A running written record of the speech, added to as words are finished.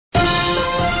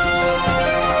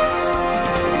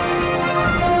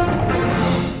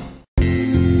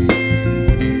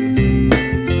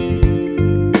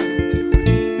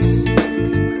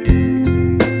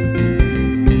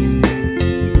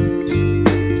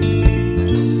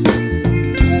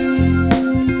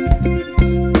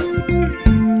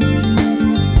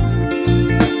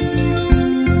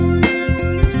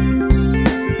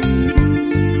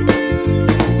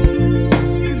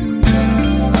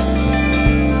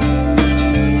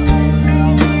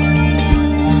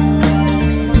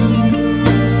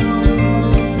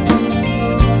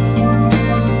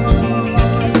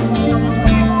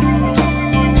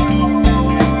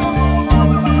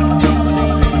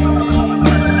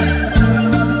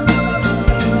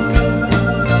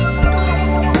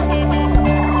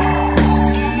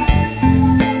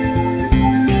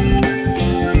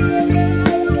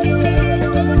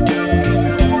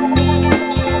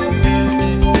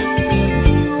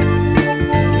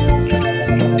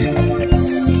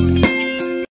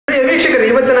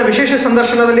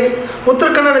ಮಾರ್ಗದರ್ಶನದಲ್ಲಿ ಉತ್ತರ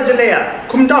ಕನ್ನಡ ಜಿಲ್ಲೆಯ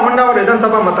ಕುಮಟಾ-ಹೊನ್ನಾವರ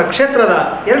ವಿಧಾನಸಭಾ ಮತಕ್ಷೇತ್ರದ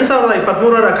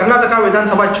 2023ರ ಕರ್ನಾಟಕ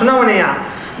ವಿಧಾನಸಭಾ ಚುನಾವಣೆಯ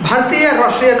ಭಾರತೀಯ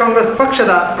ರಾಷ್ಟ್ರೀಯ ಕಾಂಗ್ರೆಸ್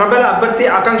ಪಕ್ಷದ ಪ್ರಬಲ ಅಭ್ಯರ್ಥಿ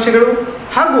ಆಕಾಂಕ್ಷಿಗಳು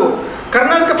ಹಾಗೂ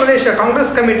ಕರ್ನಾಟಕ ಪ್ರದೇಶ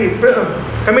ಕಾಂಗ್ರೆಸ್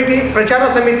ಕಮಿಟಿ ಪ್ರಚಾರ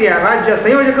ಸಮಿತಿಯ ರಾಜ್ಯ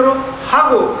ಸಂಯೋಜಕರು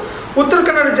ಹಾಗೂ ಉತ್ತರ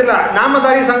ಕನ್ನಡ ಜಿಲ್ಲಾ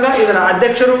ನಾಮಧಾರಿ ಸಂಘ ಇದರ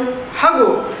ಅಧ್ಯಕ್ಷರು ಹಾಗೂ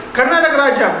ಕರ್ನಾಟಕ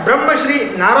ರಾಜ್ಯ ಬ್ರಹ್ಮಶ್ರೀ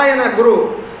ನಾರಾಯಣ ಗುರು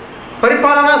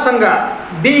ಪರಿಪಾಲನಾ ಸಂಘ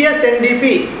BSNDP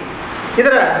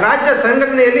ಇದರ ರಾಜ್ಯ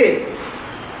ಸಂಘಟನೆಯಲ್ಲಿ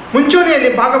ಮುಂಚೂಣಿಯಲ್ಲಿ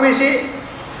ಭಾಗವಹಿಸಿ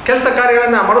ಕೆಲಸ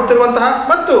ಕಾರ್ಯಗಳನ್ನು ಮಾಡುತ್ತಿರುವಂತಹ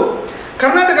ಮತ್ತು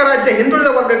ಕರ್ನಾಟಕ ರಾಜ್ಯ ಹಿಂದುಳಿದ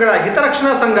ವರ್ಗಗಳ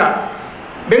ಹಿತರಕ್ಷಣಾ ಸಂಘ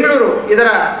ಬೆಂಗಳೂರು ಇದರ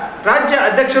ರಾಜ್ಯ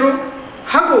ಅಧ್ಯಕ್ಷರು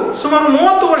ಹಾಗೂ ಸುಮಾರು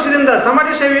 30 ವರ್ಷದಿಂದ ಸಮಾಜ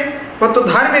ಸೇವೆ ಮತ್ತು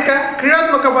ಧಾರ್ಮಿಕ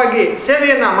ಕ್ರೀಡಾತ್ಮಕವಾಗಿ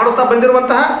ಸೇವೆಯನ್ನು ಮಾಡುತ್ತಾ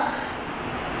ಬಂದಿರುವಂತಹ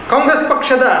ಕಾಂಗ್ರೆಸ್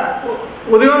ಪಕ್ಷದ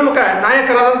ಉದಯೋನ್ಮುಖ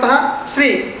ನಾಯಕರಾದಂತಹ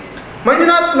ಶ್ರೀ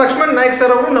ಮಂಜುನಾಥ್ ಲಕ್ಷ್ಮಣ್ ನಾಯ್ಕ್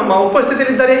ಸರ್ ಅವರು ನಮ್ಮ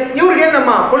ಉಪಸ್ಥಿತಿಯಲ್ಲಿದ್ದಾರೆ. ಇವರಿಗೆ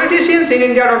ನಮ್ಮ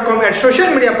politiciansinindia.com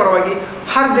ಸೋಷಿಯಲ್ ಮೀಡಿಯಾ ಪರವಾಗಿ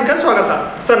ಹಾರ್ದಿಕ ಸ್ವಾಗತ.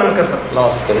 ಸರ್ ನಮಸ್ಕಾರ. ಸರ್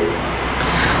ನಮಸ್ತೆ.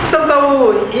 ಸರ್ ತಾವು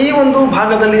ಈ ಒಂದು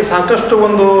ಭಾಗದಲ್ಲಿ ಸಾಕಷ್ಟು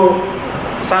ಒಂದು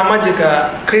ಸಾಮಾಜಿಕ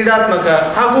ಕ್ರೀಡಾತ್ಮಕ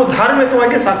ಹಾಗೂ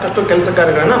ಧಾರ್ಮಿಕವಾಗಿ ಸಾಕಷ್ಟು ಕೆಲಸ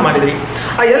ಕಾರ್ಯಗಳನ್ನು ಮಾಡಿದ್ರಿ.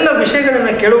 ಆ ಎಲ್ಲ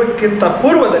ವಿಷಯಗಳನ್ನು ಕೇಳುವುದಕ್ಕಿಂತ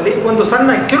ಪೂರ್ವದಲ್ಲಿ ಒಂದು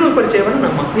ಸಣ್ಣ ಕಿರು ಪರಿಚಯವನ್ನು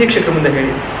ನಮ್ಮ ವೀಕ್ಷಕರ ಮುಂದೆ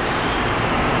ಹೇಳಿ.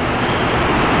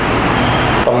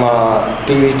 ತಮ್ಮ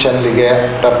TV ಚಾನಲ್ಗೆ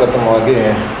ಪ್ರಪ್ರಥಮವಾಗಿ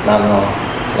ನಾನು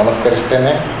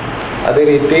ನಮಸ್ಕರಿಸ್ತೇನೆ. ಅದೇ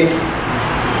ರೀತಿ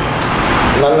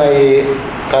ನನ್ನ ಈ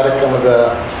ಕಾರ್ಯಕ್ರಮದ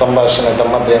ಸಂಭಾಷಣೆ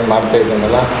ತಮ್ಮದ್ದು ಏನು ಮಾಡ್ತಾ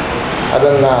ಇದ್ದೇನಲ್ಲ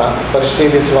ಅದನ್ನು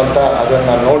ಪರಿಶೀಲಿಸುವಂಥ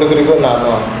ಅದನ್ನು ನೋಡುಗರಿಗೂ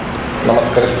ನಾನು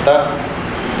ನಮಸ್ಕರಿಸ್ತಾ,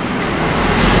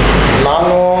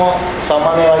 ನಾನು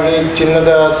ಸಾಮಾನ್ಯವಾಗಿ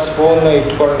ಚಿನ್ನದ ಸ್ಪೂನ್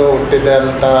ಇಟ್ಕೊಂಡು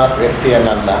ಹುಟ್ಟಿದಂಥ ವ್ಯಕ್ತಿ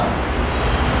ಏನಲ್ಲ.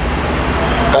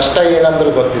 ಕಷ್ಟ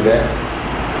ಏನಂದ್ರೂ ಗೊತ್ತಿದೆ,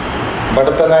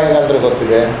 ಬಡತನ ಏನಂದ್ರೆ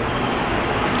ಗೊತ್ತಿದೆ,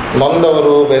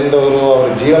 ನೊಂದವರು ಬೆಂದವರು ಅವ್ರ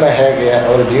ಜೀವನ ಹೇಗೆ,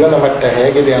 ಅವರ ಜೀವನ ಮಟ್ಟ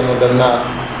ಹೇಗಿದೆ ಅನ್ನೋದನ್ನು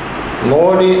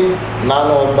ನೋಡಿ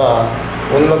ನಾನು ಒಬ್ಬ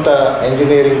ಉನ್ನತ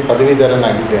ಎಂಜಿನಿಯರಿಂಗ್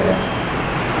ಪದವೀಧರನಾಗಿದ್ದೇನೆ.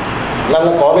 ನನ್ನ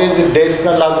ಕಾಲೇಜ್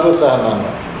ಡೇಸ್ನಲ್ಲಾದರೂ ಸಹ ನಾನು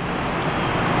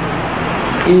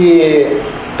ಈ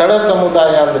ತಳ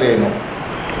ಸಮುದಾಯ ಅಂದರೆ ಏನು,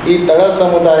 ಈ ತಳ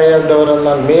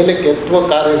ಸಮುದಾಯದವರನ್ನು ಮೇಲೆ ಕೆತ್ತುವ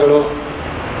ಕಾರ್ಯಗಳು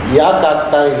ಯಾಕೆ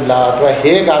ಆಗ್ತಾ ಇಲ್ಲ ಅಥವಾ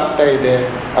ಹೇಗಾಗ್ತಾ ಇದೆ,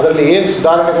 ಅದರಲ್ಲಿ ಏನು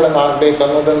ಸುಧಾರಣೆಗಳನ್ನು ಆಗಬೇಕು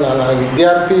ಅನ್ನೋದನ್ನು ನನ್ನ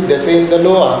ವಿದ್ಯಾರ್ಥಿ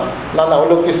ದೆಸೆಯಿಂದಲೂ ನಾನು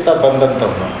ಅವಲೋಕಿಸ್ತಾ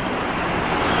ಬಂದಂಥವನು.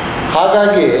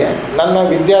 ಹಾಗಾಗಿ ನನ್ನ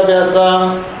ವಿದ್ಯಾಭ್ಯಾಸ,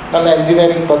 ನನ್ನ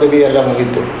ಎಂಜಿನಿಯರಿಂಗ್ ಪದವಿ ಎಲ್ಲ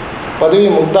ಮುಗೀತು. ಪದವಿ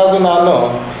ಮುಗಿದಾಗ ನಾನು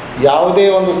ಯಾವುದೇ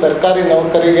ಒಂದು ಸರ್ಕಾರಿ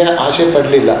ನೌಕರಿಗೆ ಆಸೆ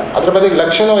ಪಡಲಿಲ್ಲ, ಅದರ ಬಗ್ಗೆ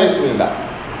ಲಕ್ಷ್ಯ ವಹಿಸಲಿಲ್ಲ.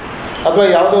 ಅಥವಾ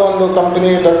ಯಾವುದೋ ಒಂದು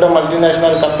ಕಂಪ್ನಿ, ದೊಡ್ಡ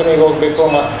ಮಲ್ಟಿನ್ಯಾಷನಲ್ ಕಂಪ್ನಿಗೆ ಹೋಗಬೇಕು,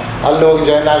 ಅಲ್ಲಿ ಹೋಗಿ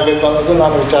ಜಾಯ್ನ್ ಆಗಬೇಕು ಅನ್ನೋದು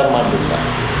ನಾನು ವಿಚಾರ ಮಾಡಲಿಲ್ಲ.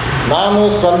 ನಾನು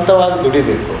ಸ್ವಂತವಾಗಿ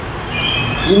ದುಡಿಬೇಕು,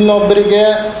 ಇನ್ನೊಬ್ಬರಿಗೆ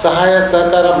ಸಹಾಯ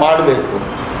ಸಹಕಾರ ಮಾಡಬೇಕು,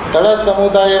 ತಳ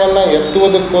ಸಮುದಾಯವನ್ನು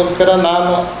ಎತ್ತುವುದಕ್ಕೋಸ್ಕರ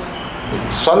ನಾನು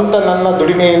ಸ್ವಂತ ನನ್ನ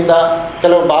ದುಡಿಮೆಯಿಂದ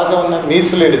ಕೆಲವು ಭಾಗವನ್ನು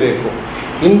ಮೀಸಲಿಡಬೇಕು.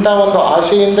 ಇಂಥ ಒಂದು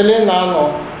ಆಶೆಯಿಂದಲೇ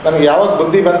ನನಗೆ ಯಾವಾಗ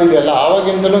ಬುದ್ಧಿ ಬಂದಿದೆಯಲ್ಲ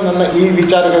ಆವಾಗಿಂದಲೂ ನನ್ನ ಈ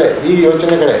ವಿಚಾರಗಳೇ, ಈ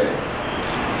ಯೋಚನೆಗಳೇ.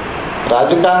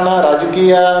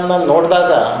 ರಾಜಕೀಯನ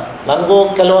ನೋಡಿದಾಗ ನನಗೂ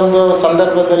ಕೆಲವೊಂದು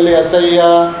ಸಂದರ್ಭದಲ್ಲಿ ಅಸಹ್ಯ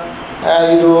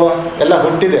ಇದು ಎಲ್ಲ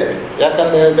ಹುಟ್ಟಿದೆ.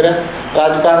 ಯಾಕಂತ ಹೇಳಿದರೆ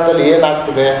ರಾಜಕಾರಣದಲ್ಲಿ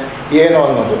ಏನಾಗ್ತದೆ ಏನು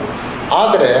ಅನ್ನೋದು.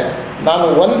 ಆದರೆ ನಾನು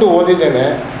ಒಂದು ಓದಿದ್ದೇನೆ,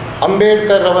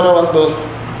 ಅಂಬೇಡ್ಕರ್ ಅವರ ಒಂದು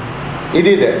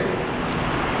ಇದಿದೆ,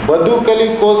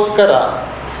 ಬದುಕಲಿಗೋಸ್ಕರ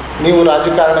ನೀವು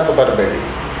ರಾಜಕಾರಣಕ್ಕೆ ಬರಬೇಡಿ,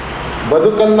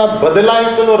 ಬದುಕನ್ನು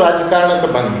ಬದಲಾಯಿಸಲು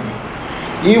ರಾಜಕಾರಣಕ್ಕೆ ಬನ್ನಿ.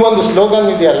 ಈ ಒಂದು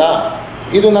ಸ್ಲೋಗನ್ ಇದೆಯಲ್ಲ,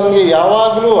 ಇದು ನಮಗೆ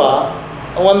ಯಾವಾಗಲೂ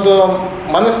ಒಂದು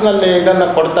ಮನಸ್ಸಿನಲ್ಲಿ ಇದನ್ನು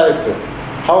ಕೊಡ್ತಾ ಇತ್ತು.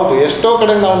 ಹೌದು, ಎಷ್ಟೋ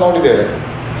ಕಡೆ ನಾವು ನೋಡಿದ್ದೇವೆ,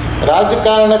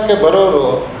 ರಾಜಕಾರಣಕ್ಕೆ ಬರೋರು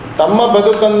ತಮ್ಮ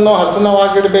ಬದುಕನ್ನು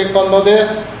ಹಸನವಾಗಿಡಬೇಕು ಅನ್ನೋದೇ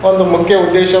ಒಂದು ಮುಖ್ಯ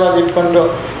ಉದ್ದೇಶವಾಗಿ ಇಟ್ಕೊಂಡು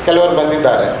ಕೆಲವರು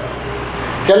ಬಂದಿದ್ದಾರೆ.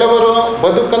 ಕೆಲವರು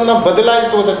ಬದುಕನ್ನು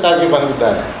ಬದಲಾಯಿಸುವುದಕ್ಕಾಗಿ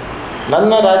ಬಂದಿದ್ದಾರೆ.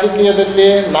 ನನ್ನ ರಾಜಕೀಯದಲ್ಲಿ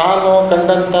ನಾನು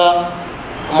ಕಂಡಂಥ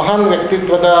ಮಹಾನ್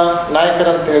ವ್ಯಕ್ತಿತ್ವದ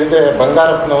ನಾಯಕರಂತ ಹೇಳಿದರೆ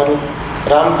ಬಂಗಾರಪ್ಪನವರು,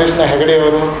 ರಾಮಕೃಷ್ಣ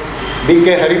ಹೆಗಡೆಯವರು, BK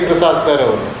ಹರಿಪ್ರಸಾದ್ ಸರ್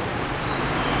ಅವರು.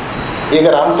 ಈಗ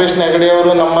ರಾಮಕೃಷ್ಣ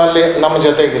ಹೆಗಡೆಯವರು ನಮ್ಮ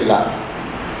ಜೊತೆಗಿಲ್ಲ,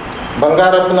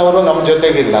 ಬಂಗಾರಪ್ಪನವರು ನಮ್ಮ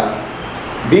ಜೊತೆಗಿಲ್ಲ.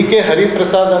 BK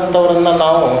ಹರಿಪ್ರಸಾದ್ ಅಂಥವ್ರನ್ನು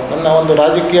ನನ್ನ ಒಂದು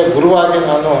ರಾಜಕೀಯ ಗುರುವಾಗಿ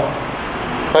ನಾನು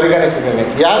ಪರಿಗಣಿಸಿದ್ದೇನೆ.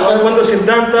 ಯಾಕಂದ್ರೆ ಒಂದು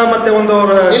ಸಿದ್ಧಾಂತ ಮತ್ತು ಒಂದು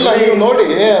ಇಲ್ಲ, ನೀವು ನೋಡಿ,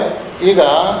 ಈಗ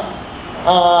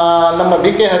ನಮ್ಮ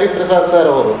BK ಹರಿಪ್ರಸಾದ್ ಸರ್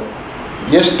ಅವರು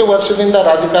ಎಷ್ಟು ವರ್ಷದಿಂದ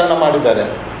ರಾಜಕಾರಣ ಮಾಡಿದ್ದಾರೆ,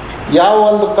 ಯಾವ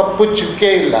ಒಂದು ಕಪ್ಪು ಚುಕ್ಕೆ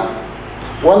ಇಲ್ಲ.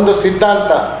 ಒಂದು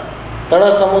ಸಿದ್ಧಾಂತ, ತಳ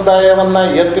ಸಮುದಾಯವನ್ನು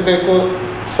ಎತ್ತಬೇಕು,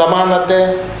 ಸಮಾನತೆ,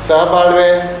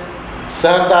 ಸಹಬಾಳ್ವೆ,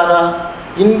 ಸಹಕಾರ,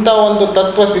 ಇಂಥ ಒಂದು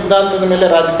ತತ್ವ ಸಿದ್ಧಾಂತದ ಮೇಲೆ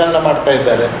ರಾಜಕಾರಣ ಮಾಡ್ತಾ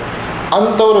ಇದ್ದಾರೆ.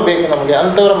 ಅಂಥವ್ರು ಬೇಕು ನಮಗೆ,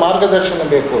 ಅಂಥವ್ರ ಮಾರ್ಗದರ್ಶನ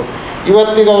ಬೇಕು.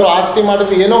 ಇವತ್ತಿಗೆ ಅವರು ಆಸ್ತಿ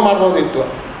ಮಾಡಿದ್ರೆ ಏನೋ ಮಾಡ್ಬೋದಿತ್ತು.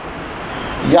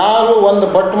 ಯಾರು ಒಂದು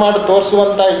ಬಟ್ ಮಾಡಿ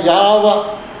ತೋರಿಸುವಂಥ ಯಾವ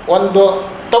ಒಂದು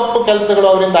ತಪ್ಪು ಕೆಲಸಗಳು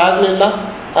ಅವರಿಂದ ಆಗಲಿಲ್ಲ,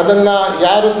 ಅದನ್ನು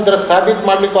ಯಾರು ಸಾಬೀತು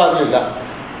ಮಾಡಲಿಕ್ಕೂ ಆಗಲಿಲ್ಲ.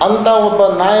 ಅಂಥ ಒಬ್ಬ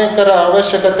ನಾಯಕರ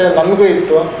ಅವಶ್ಯಕತೆ ನಮಗೂ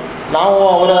ಇತ್ತು. ನಾವು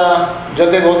ಅವರ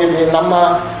ಜೊತೆಗೆ ಹೋಗಿದ್ವಿ. ನಮ್ಮ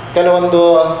ಕೆಲವೊಂದು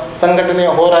ಸಂಘಟನೆಯ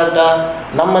ಹೋರಾಟ,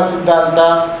 ನಮ್ಮ ಸಿದ್ಧಾಂತ,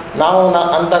 ನಾವು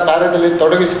ಅಂಥ ಕಾರ್ಯದಲ್ಲಿ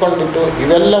ತೊಡಗಿಸಿಕೊಂಡಿದ್ದು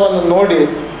ಇವೆಲ್ಲವನ್ನು ನೋಡಿ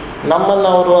ನಮ್ಮನ್ನು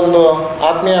ಅವರು ಒಂದು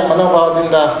ಆತ್ಮೀಯ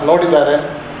ಮನೋಭಾವದಿಂದ ನೋಡಿದ್ದಾರೆ.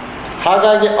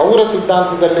 ಹಾಗಾಗಿ ಅವರ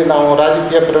ಸಿದ್ಧಾಂತದಲ್ಲಿ ನಾವು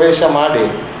ರಾಜಕೀಯ ಪ್ರವೇಶ ಮಾಡಿ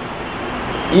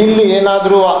ಇಲ್ಲಿ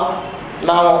ಏನಾದರೂ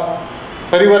ನಾವು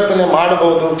ಪರಿವರ್ತನೆ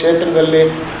ಮಾಡಬಹುದು ಕ್ಷೇತ್ರದಲ್ಲಿ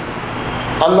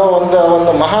ಅನ್ನೋ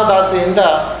ಒಂದು ಮಹಾದಾಸೆಯಿಂದ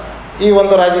ಈ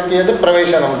ಒಂದು ರಾಜಕೀಯದ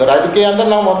ಪ್ರವೇಶ ನಮ್ಮದು. ರಾಜಕೀಯ ಅಂದರೆ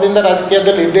ನಾವು ಮೊದಲಿಂದ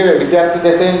ರಾಜಕೀಯದಲ್ಲಿ ಇದ್ದೇವೆ, ವಿದ್ಯಾರ್ಥಿ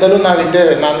ದೆಸೆಯಿಂದಲೂ ನಾವು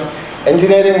ಇದ್ದೇವೆ. ನಾನು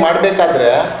ಎಂಜಿನಿಯರಿಂಗ್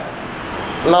ಮಾಡಬೇಕಾದ್ರೆ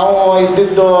ನಾವು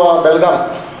ಇದ್ದಿದ್ದು ಬೆಳಗಾಂ.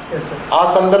 ಆ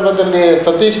ಸಂದರ್ಭದಲ್ಲಿ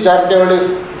ಸತೀಶ್ ಜಾರಕಿಹೊಳಿ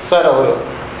ಸರ್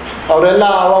ಅವರೆಲ್ಲ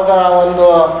ಆವಾಗ ಒಂದು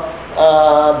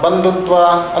ಬಂಧುತ್ವ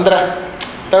ಅಂದರೆ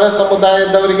ತಳ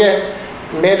ಸಮುದಾಯದವರಿಗೆ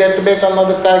ಮೇಲೆತ್ತಬೇಕು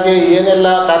ಅನ್ನೋದಕ್ಕಾಗಿ ಏನೆಲ್ಲ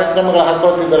ಕಾರ್ಯಕ್ರಮಗಳು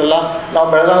ಹಾಕ್ಕೊಳ್ತಿದ್ದಾರಲ್ಲ, ನಾವು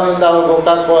ಬೆಳಗಾವಿಯಿಂದ ಅವಾಗ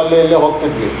ಗೋಕಾಕು ಅಲ್ಲಿ ಇಲ್ಲಿ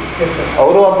ಹೋಗ್ತಿದ್ವಿ.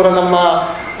 ಅವರು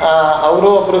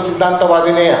ಒಬ್ಬರು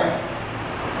ಸಿದ್ಧಾಂತವಾದಿನೇ.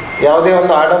 ಯಾವುದೇ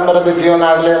ಒಂದು ಆಡಂಬರದ ಜೀವನ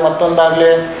ಆಗಲಿ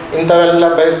ಮತ್ತೊಂದಾಗಲಿ ಇಂಥವೆಲ್ಲ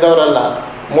ಬಯಸಿದವರಲ್ಲ,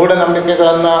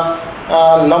 ಮೂಢನಂಬಿಕೆಗಳನ್ನು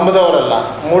ನಂಬಿದವರಲ್ಲ,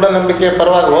 ಮೂಢನಂಬಿಕೆ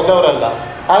ಪರವಾಗಿ ಹೋದವರಲ್ಲ.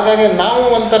 ಹಾಗಾಗಿ ನಾವು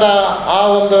ಒಂಥರ ಆ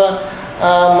ಒಂದು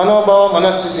ಮನೋಭಾವ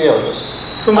ಮನಸ್ಥಿತಿ ಅವರು.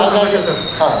 ತುಂಬ ಸಂತೋಷ ಸರ್.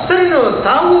 ಸರ್, ಇನ್ನು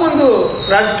ತಾವು ಒಂದು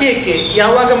ರಾಜಕೀಯಕ್ಕೆ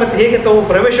ಯಾವಾಗ ಮತ್ತು ಹೇಗೆ ತಾವು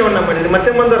ಪ್ರವೇಶವನ್ನು ಮಾಡಿದ್ರಿ? ಮತ್ತೆ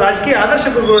ಒಂದು ರಾಜಕೀಯ ಆದರ್ಶ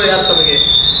ಗುರುಗಳು ಯಾರು ತಮಗೆ?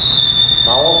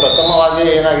 ನಾವು ಪ್ರಥಮವಾಗಿ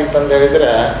ಏನಾಗಿತ್ತು ಅಂತ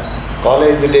ಹೇಳಿದರೆ,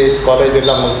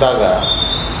 ಕಾಲೇಜೆಲ್ಲ ಮುಗಿದಾಗ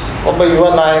ಒಬ್ಬ ಯುವ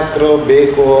ನಾಯಕರು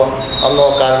ಬೇಕು ಅನ್ನೋ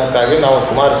ಕಾರಣಕ್ಕಾಗಿ ನಾವು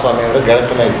ಕುಮಾರಸ್ವಾಮಿಯವರ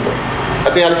ಗೆಳೆತನ ಇತ್ತು,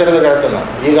 ಅತಿ ಹತ್ತಿರದ ಗೆಳೆತನ.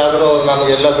 ಈಗಾದರೂ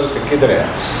ನಮಗೆಲ್ಲಾದರೂ ಸಿಕ್ಕಿದರೆ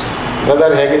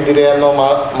ಬ್ರದರ್ ಹೇಗಿದ್ದೀರಿ ಅನ್ನೋ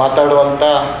ಮಾತಾಡುವಂಥ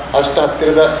ಅಷ್ಟು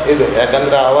ಹತ್ತಿರದ ಇದು.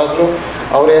 ಯಾಕಂದರೆ ಆವಾಗಲೂ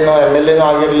ಅವರೇನೋ MLA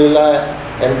ಆಗಿರಲಿಲ್ಲ,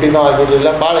 MP ಆಗಿರಲಿಲ್ಲ,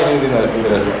 ಭಾಳ ಹಿಂದಿನ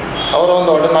ಇದರಲ್ಲಿ ಅವರ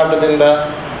ಒಂದು ಒಡನಾಟದಿಂದ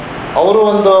ಅವರು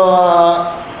ಒಂದು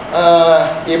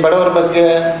ಈ ಬಡವರ ಬಗ್ಗೆ,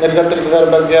 ನಿರ್ಗತಿಕರ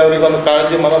ಬಗ್ಗೆ ಅವರಿಗೊಂದು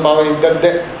ಕಾಳಜಿ ಮನೋಭಾವ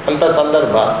ಇದ್ದದ್ದೇ ಅಂಥ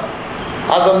ಸಂದರ್ಭ.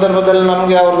 ಆ ಸಂದರ್ಭದಲ್ಲಿ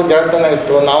ನಮಗೆ ಅವ್ರದ್ದು ಗೆಳೆತನ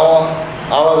ಇತ್ತು. ನಾವು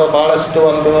ಆವಾಗ ಭಾಳಷ್ಟು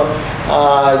ಒಂದು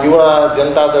ಯುವ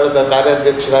ಜನತಾದಳದ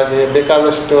ಕಾರ್ಯಾಧ್ಯಕ್ಷರಾಗಿ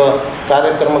ಬೇಕಾದಷ್ಟು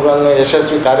ಕಾರ್ಯಕ್ರಮಗಳನ್ನು,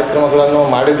 ಯಶಸ್ವಿ ಕಾರ್ಯಕ್ರಮಗಳನ್ನು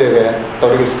ಮಾಡಿದ್ದೇವೆ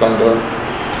ತೊಡಗಿಸ್ಕೊಂಡು.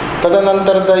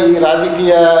 ತದನಂತರದ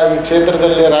ಈ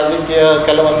ಕ್ಷೇತ್ರದಲ್ಲಿ ರಾಜಕೀಯ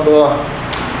ಕೆಲವೊಂದು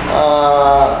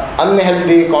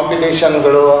ಅನ್ಹೆಲ್ದಿ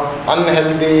ಕಾಂಪಿಟೇಷನ್ಗಳು,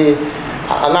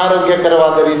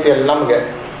 ಅನಾರೋಗ್ಯಕರವಾದ ರೀತಿಯಲ್ಲಿ ನಮಗೆ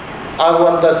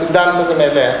ಆಗುವಂಥ ಸಿದ್ಧಾಂತದ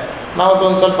ಮೇಲೆ ನಾವು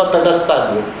ಒಂದು ಸ್ವಲ್ಪ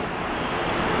ತಟಸ್ಥಾದ್ವಿ.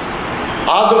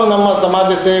 ಆದರೂ ನಮ್ಮ ಸಮಾಜ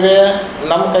ಸೇವೆ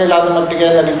ನಮ್ಮ ಕೈಲಾದ ಮಟ್ಟಿಗೆ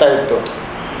ನಡೀತಾ ಇತ್ತು.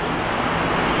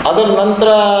 ಅದರ ನಂತರ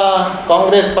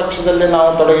ಕಾಂಗ್ರೆಸ್ ಪಕ್ಷದಲ್ಲಿ ನಾವು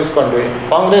ತೊಡಗಿಸ್ಕೊಂಡ್ವಿ.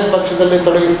 ಕಾಂಗ್ರೆಸ್ ಪಕ್ಷದಲ್ಲಿ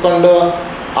ತೊಡಗಿಸ್ಕೊಂಡು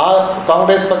ಆ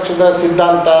ಕಾಂಗ್ರೆಸ್ ಪಕ್ಷದ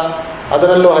ಸಿದ್ಧಾಂತ,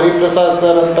 ಅದರಲ್ಲೂ ಹರಿಪ್ರಸಾದ್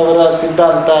ಸರ್ ಅಂತವರ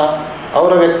ಸಿದ್ಧಾಂತ,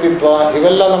 ಅವರ ವ್ಯಕ್ತಿತ್ವ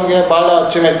ಇವೆಲ್ಲ ನಮಗೆ ಭಾಳ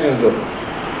ಅಚ್ಚುಮೆಚ್ಚಿನದು.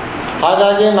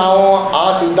 ಹಾಗಾಗಿ ನಾವು ಆ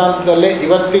ಸಿದ್ಧಾಂತದಲ್ಲಿ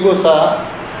ಇವತ್ತಿಗೂ ಸಹ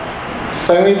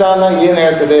ಸಂವಿಧಾನ ಏನು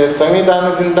ಹೇಳ್ತದೆ,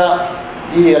 ಸಂವಿಧಾನದಿಂದ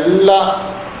ಈ ಎಲ್ಲ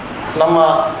ನಮ್ಮ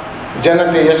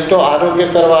ಜನತೆ ಎಷ್ಟು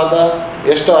ಆರೋಗ್ಯಕರವಾದ,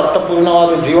 ಎಷ್ಟು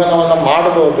ಅರ್ಥಪೂರ್ಣವಾದ ಜೀವನವನ್ನು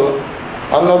ಮಾಡಬಹುದು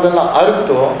ಅನ್ನೋದನ್ನು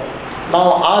ಅರಿತು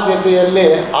ನಾವು ಆ ದಿಸೆಯಲ್ಲಿ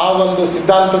ಆ ಒಂದು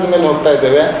ಸಿದ್ಧಾಂತದ ಮೇಲೆ ಹೋಗ್ತಾ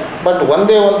ಇದ್ದೇವೆ. ಬಟ್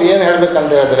ಒಂದೇ ಒಂದು ಏನು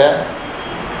ಹೇಳಬೇಕಂತ ಹೇಳಿದ್ರೆ,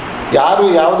 ಯಾರು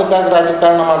ಯಾವುದಕ್ಕಾಗಿ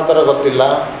ರಾಜಕಾರಣ ಮಾಡ್ತಾರೋ ಗೊತ್ತಿಲ್ಲ.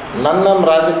 ನಮ್ಮ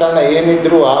ರಾಜಕಾರಣ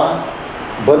ಏನಿದ್ರೂ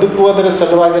ಬದುಕುವುದರ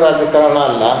ಸಲುವಾಗಿ ರಾಜಕಾರಣ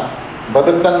ಅಲ್ಲ,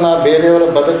 ಬೇರೆಯವರ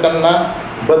ಬದುಕನ್ನು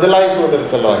ಬದಲಾಯಿಸುವುದರ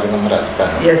ಸಲುವಾಗಿ ನಮ್ಮ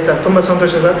ರಾಜಕಾರಣ. ಎಸ್ ಸರ್, ತುಂಬ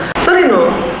ಸಂತೋಷ ಸರ್. ಸರ್, ಇನ್ನು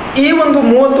ಈ ಒಂದು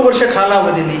 30 ವರ್ಷ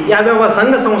ಕಾಲಾವಧಿಯಲ್ಲಿ ಯಾವ್ಯಾವ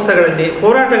ಸಂಘ ಸಂಸ್ಥೆಗಳಲ್ಲಿ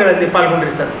ಹೋರಾಟಗಳಲ್ಲಿ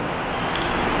ಪಾಲ್ಗೊಂಡ್ರಿ ಸರ್?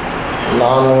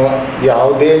 ನಾನು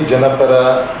ಯಾವುದೇ ಜನಪರ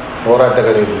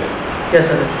ಹೋರಾಟಗಳಿರಲಿ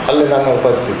ಅಲ್ಲಿ ನನ್ನ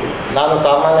ಉಪಸ್ಥಿತಿ. ನಾನು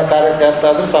ಸಾಮಾನ್ಯ ಕಾರ್ಯಕರ್ತ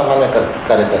ಆದರೆ ಸಾಮಾನ್ಯ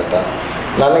ಕಾರ್ಯಕರ್ತ.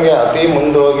 ನನಗೆ ಅತಿ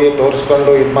ಮುಂದೆ ಹೋಗಿ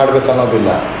ತೋರಿಸ್ಕೊಂಡು ಇದು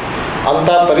ಮಾಡಬೇಕನ್ನೋದಿಲ್ಲ. ಅಂಥ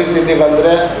ಪರಿಸ್ಥಿತಿ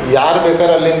ಬಂದರೆ ಯಾರು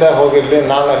ಬೇಕಾದ್ರೆ ಅಲ್ಲಿಂದ ಹೋಗಿರಲಿ,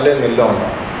 ನಾನು ಅಲ್ಲೇ ನಿಲ್ಲೋಣ.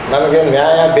 ನನಗೆ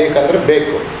ನ್ಯಾಯ ಬೇಕಂದರೆ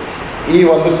ಬೇಕು, ಈ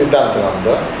ಒಂದು ಸಿದ್ಧಾಂತ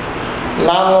ನಮ್ಮದು.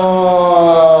 ನಾನು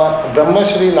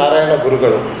ಬ್ರಹ್ಮಶ್ರೀ ನಾರಾಯಣ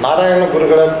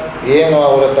ಗುರುಗಳ ಏನು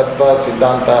ಅವರ ತತ್ವ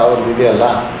ಸಿದ್ಧಾಂತ ಅವ್ರದ್ದು ಇದೆಯಲ್ಲ,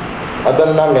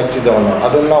 ಅದನ್ನು ಮೆಚ್ಚಿದವನು,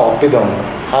 ಅದನ್ನು ಒಪ್ಪಿದವನು.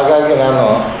 ಹಾಗಾಗಿ ನಾನು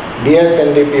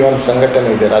BSNDP ಒಂದು ಸಂಘಟನೆ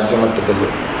ಇದೆ ರಾಜ್ಯ ಮಟ್ಟದಲ್ಲಿ.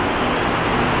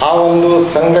 ಆ ಒಂದು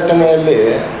ಸಂಘಟನೆಯಲ್ಲಿ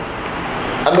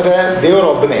ಅಂದರೆ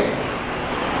ದೇವರೊಬ್ಬನೇ,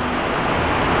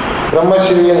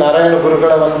 ಬ್ರಹ್ಮಶ್ರೀ ನಾರಾಯಣ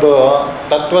ಗುರುಗಳ ಒಂದು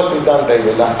ತತ್ವ ಸಿದ್ಧಾಂತ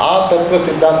ಇದೆಯಲ್ಲ, ಆ ತತ್ವ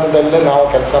ಸಿದ್ಧಾಂತದಲ್ಲೇ ನಾವು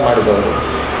ಕೆಲಸ ಮಾಡಿದವರು.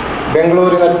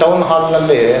 ಬೆಂಗಳೂರಿನ ಟೌನ್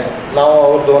ಹಾಲ್ನಲ್ಲಿ ನಾವು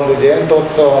ಅವ್ರದ್ದು ಒಂದು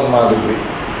ಜಯಂತ್ಯೋತ್ಸವವನ್ನು ಮಾಡಿದ್ವಿ.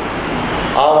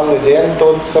 ಆ ಒಂದು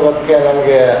ಜಯಂತ್ಯೋತ್ಸವಕ್ಕೆ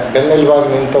ನಮಗೆ ಬೆನ್ನೆಲುಬಾಗಿ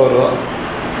ನಿಂತವರು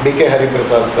BK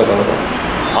ಹರಿಪ್ರಸಾದ್ ಸರ್ ಅವರು.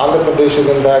 ಆಂಧ್ರ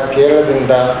ಪ್ರದೇಶದಿಂದ,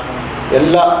 ಕೇರಳದಿಂದ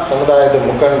ಎಲ್ಲ ಸಮುದಾಯದ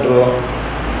ಮುಖಂಡರು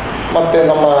ಮತ್ತು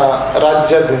ನಮ್ಮ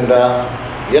ರಾಜ್ಯದಿಂದ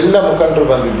ಎಲ್ಲ ಮುಖಂಡರು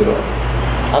ಬಂದಿದ್ದರು.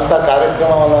 ಅಂಥ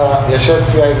ಕಾರ್ಯಕ್ರಮವನ್ನು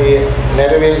ಯಶಸ್ವಿಯಾಗಿ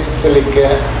ನೆರವೇರಿಸಲಿಕ್ಕೆ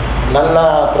ನನ್ನ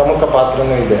ಪ್ರಮುಖ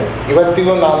ಪಾತ್ರನೂ ಇದೆ.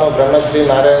 ಇವತ್ತಿಗೂ ನಾನು ಬ್ರಹ್ಮಶ್ರೀ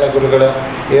ನಾರಾಯಣ ಗುರುಗಳ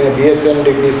ಏನು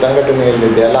BSNDP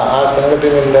ಸಂಘಟನೆಯಲ್ಲಿದೆ ಅಲ್ಲ, ಆ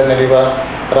ಸಂಘಟನೆಯಿಂದ ನಡೆಯುವ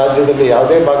ರಾಜ್ಯದಲ್ಲಿ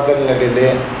ಯಾವುದೇ ಭಾಗದಲ್ಲಿ ನಡೀಲಿ,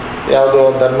 ಯಾವುದೋ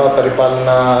ಧರ್ಮ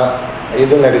ಪರಿಪಾಲನಾ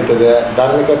ಇದು ನಡೀತದೆ,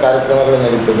 ಧಾರ್ಮಿಕ ಕಾರ್ಯಕ್ರಮಗಳು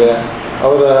ನಡೀತದೆ,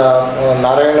 ಅವರ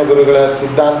ನಾರಾಯಣ ಗುರುಗಳ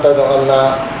ಸಿದ್ಧಾಂತವನ್ನು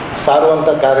ಸಾರುವಂಥ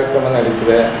ಕಾರ್ಯಕ್ರಮ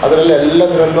ನಡೀತದೆ. ಅದರಲ್ಲಿ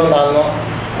ಎಲ್ಲದರಲ್ಲೂ ನಾನು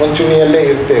ಮುಂಚೂಣಿಯಲ್ಲೇ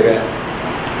ಇರ್ತೇವೆ.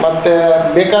 ಮತ್ತು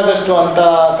ಬೇಕಾದಷ್ಟು ಅಂಥ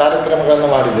ಕಾರ್ಯಕ್ರಮಗಳನ್ನು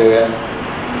ಮಾಡಿದ್ದೇವೆ.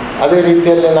 ಅದೇ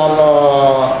ರೀತಿಯಲ್ಲಿ ನಾನು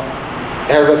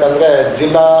ಹೇಳಬೇಕಂದ್ರೆ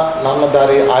ಜಿಲ್ಲಾ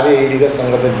ನಾಮಧಾರಿ ಆರ್ಯ ಈಡಿಗ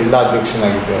ಸಂಘದ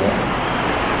ಜಿಲ್ಲಾಧ್ಯಕ್ಷನಾಗಿದ್ದೇನೆ.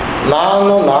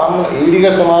 ನಾನು ಈಡಿಗ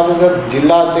ಸಮಾಜದ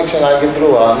ಜಿಲ್ಲಾಧ್ಯಕ್ಷನಾಗಿದ್ದರೂ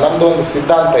ನಮ್ಮದು ಒಂದು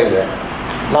ಸಿದ್ಧಾಂತ ಇದೆ.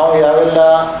 ನಾವು ಯಾವೆಲ್ಲ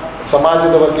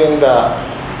ಸಮಾಜದ ವತಿಯಿಂದ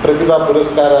ಪ್ರತಿಭಾ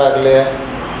ಪುರಸ್ಕಾರ ಆಗಲಿ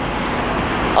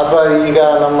ಅಥವಾ ಈಗ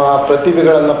ನಮ್ಮ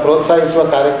ಪ್ರತಿಭೆಗಳನ್ನು ಪ್ರೋತ್ಸಾಹಿಸುವ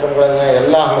ಕಾರ್ಯಕ್ರಮಗಳನ್ನು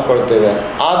ಎಲ್ಲ ಹಮ್ಮಿಕೊಳ್ತೇವೆ.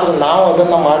 ಆದರೆ ನಾವು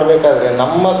ಅದನ್ನು ಮಾಡಬೇಕಾದ್ರೆ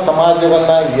ನಮ್ಮ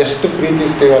ಸಮಾಜವನ್ನು ಎಷ್ಟು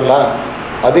ಪ್ರೀತಿಸ್ತೀವಲ್ಲ,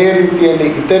 ಅದೇ ರೀತಿಯಲ್ಲಿ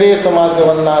ಇತರೆ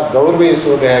ಸಮಾಜವನ್ನು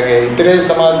ಗೌರವಿಸುವುದು ಹೇಗೆ, ಇತರೆ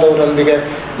ಸಮಾಜದವರೊಂದಿಗೆ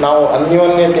ನಾವು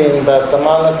ಅನ್ಯೋನ್ಯತೆಯಿಂದ,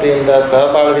 ಸಮಾನತೆಯಿಂದ,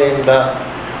 ಸಹಬಾಳ್ವೆಯಿಂದ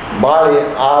ಬಾಳಿ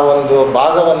ಆ ಒಂದು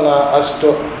ಭಾಗವನ್ನು ಅಷ್ಟು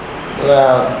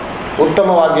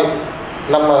ಉತ್ತಮವಾಗಿ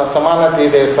ನಮ್ಮ ಸಮಾನತೆ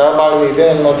ಇದೆ, ಸಹಬಾಳ್ವೆ ಇದೆ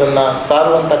ಅನ್ನೋದನ್ನು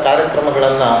ಸಾರುವಂಥ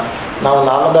ಕಾರ್ಯಕ್ರಮಗಳನ್ನು ನಾವು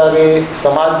ನಾಮಧಾರಿ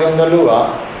ಸಮಾಜದಿಂದಲೂ,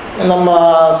 ನಮ್ಮ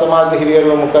ಸಮಾಜದ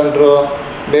ಹಿರಿಯರು, ಮುಖಂಡರು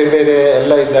ಬೇರೆ ಬೇರೆ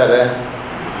ಎಲ್ಲ ಇದ್ದಾರೆ,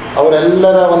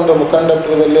 ಅವರೆಲ್ಲರ ಒಂದು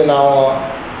ಮುಖಂಡತ್ವದಲ್ಲಿ ನಾವು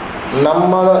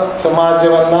ನಮ್ಮ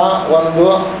ಸಮಾಜವನ್ನು ಒಂದು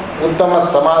ಉತ್ತಮ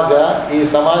ಸಮಾಜ, ಈ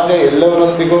ಸಮಾಜ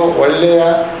ಎಲ್ಲವರೊಂದಿಗೂ ಒಳ್ಳೆಯ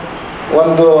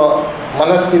ಒಂದು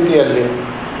ಮನಸ್ಥಿತಿಯಲ್ಲಿ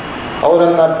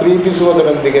ಅವರನ್ನು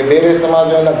ಪ್ರೀತಿಸುವುದರೊಂದಿಗೆ, ಬೇರೆ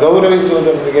ಸಮಾಜವನ್ನು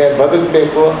ಗೌರವಿಸುವುದರೊಂದಿಗೆ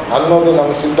ಬದುಕಬೇಕು ಅನ್ನೋದು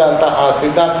ನಮ್ಮ ಸಿದ್ಧಾಂತ. ಆ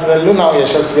ಸಿದ್ಧಾಂತದಲ್ಲೂ ನಾವು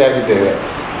ಯಶಸ್ವಿಯಾಗಿದ್ದೇವೆ.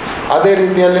 ಅದೇ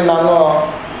ರೀತಿಯಲ್ಲಿ ನಾನು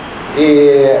ಈ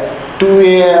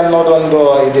 2A ಅನ್ನೋದೊಂದು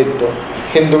ಇದಿತ್ತು,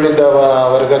 ಹಿಂದುಳಿದ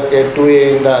ವರ್ಗಕ್ಕೆ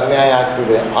 2Aಯಿಂದ ಅನ್ಯಾಯ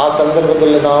ಆಗ್ತಿದೆ. ಆ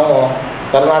ಸಂದರ್ಭದಲ್ಲಿ ನಾವು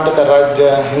ಕರ್ನಾಟಕ ರಾಜ್ಯ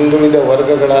ಹಿಂದುಳಿದ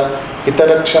ವರ್ಗಗಳ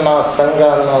ಹಿತರಕ್ಷಣಾ ಸಂಘ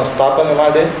ಅನ್ನು ಸ್ಥಾಪನೆ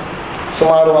ಮಾಡಿ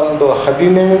ಸುಮಾರು ಒಂದು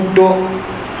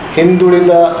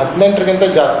 18ಕ್ಕಿಂತ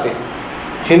ಜಾಸ್ತಿ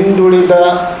ಹಿಂದುಳಿದ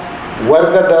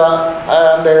ವರ್ಗದ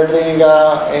ಅಂತ ಹೇಳಿದರೆ, ಈಗ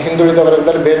ಹಿಂದುಳಿದ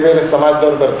ವರ್ಗದಲ್ಲಿ ಬೇರೆ ಬೇರೆ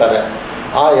ಸಮಾಜದವರು ಬರ್ತಾರೆ.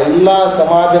 ಆ ಎಲ್ಲ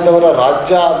ಸಮಾಜದವರ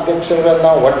ರಾಜ್ಯ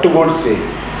ಅಧ್ಯಕ್ಷರನ್ನು ಒಟ್ಟುಗೂಡಿಸಿ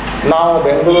ನಾವು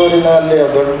ಬೆಂಗಳೂರಿನಲ್ಲಿ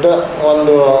ದೊಡ್ಡ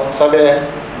ಒಂದು ಸಭೆ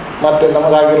ಮತ್ತು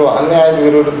ನಮಗಾಗಿರುವ ಅನ್ಯಾಯದ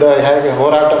ವಿರುದ್ಧ ಹೇಗೆ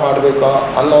ಹೋರಾಟ ಮಾಡಬೇಕು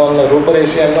ಅನ್ನೋ ಒಂದು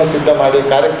ರೂಪರೇಷೆಯನ್ನು ಸಿದ್ಧ ಮಾಡಿ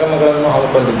ಕಾರ್ಯಕ್ರಮಗಳನ್ನು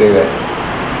ಹಮ್ಮಿಕೊಂಡಿದ್ದೇವೆ.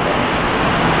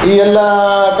 ಈ ಎಲ್ಲ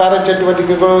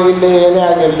ಕಾರ್ಯಚಟುವಟಿಕೆಗಳು ಇಲ್ಲಿ ಏನೇ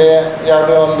ಆಗಿರಲಿ,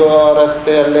 ಯಾವುದೇ ಒಂದು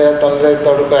ರಸ್ತೆಯಲ್ಲೇ ತೊಂದರೆ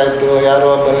ತೊಡಕಾಯಿತು, ಯಾರೋ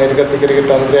ಒಬ್ಬ ನಿರ್ಗತಿಕರಿಗೆ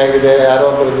ತೊಂದರೆ ಆಗಿದೆ, ಯಾರೋ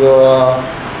ಒಬ್ಬರದ್ದು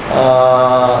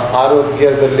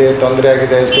ಆರೋಗ್ಯದಲ್ಲಿ ತೊಂದರೆ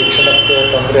ಆಗಿದೆ, ಶಿಕ್ಷಣಕ್ಕೆ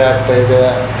ತೊಂದರೆ ಆಗ್ತಾಯಿದೆ,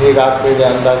 ಹೀಗಾಗ್ತಾಯಿದೆ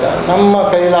ಅಂದಾಗ ನಮ್ಮ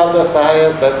ಕೈಲಾದ ಸಹಾಯ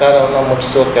ಸಹಕಾರವನ್ನು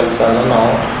ಮುಟ್ಟಿಸುವ ಕೆಲಸವನ್ನು ನಾವು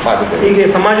ಮಾಡಿದ್ದೇವೆ. ಹೀಗೆ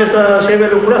ಸಮಾಜ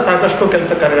ಸೇವೆಯಲ್ಲೂ ಕೂಡ ಸಾಕಷ್ಟು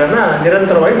ಕೆಲಸ ಕಾರ್ಯಗಳನ್ನು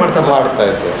ನಿರಂತರವಾಗಿ ಮಾಡ್ತಾ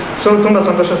ಇದ್ದೇವೆ. ಸೊ ತುಂಬ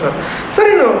ಸಂತೋಷ ಸರ್.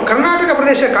 ಸರ್, ಇನ್ನು ಕರ್ನಾಟಕ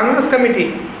ಪ್ರದೇಶ ಕಾಂಗ್ರೆಸ್ ಕಮಿಟಿ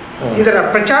ಇದರ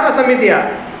ಪ್ರಚಾರ ಸಮಿತಿಯ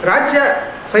ರಾಜ್ಯ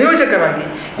ಸಂಯೋಜಕರಾಗಿ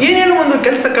ಏನೇನು ಒಂದು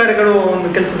ಕೆಲಸ ಕಾರ್ಯಗಳು ಒಂದು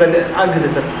ಕೆಲಸದಲ್ಲಿ ಆಗಿದೆ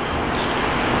ಸರ್?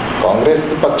 ಕಾಂಗ್ರೆಸ್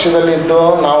ಪಕ್ಷದಲ್ಲಿದ್ದು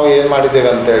ನಾವು ಏನು ಮಾಡಿದ್ದೇವೆ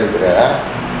ಅಂತ ಹೇಳಿದರೆ,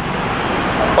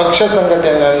 ಪಕ್ಷ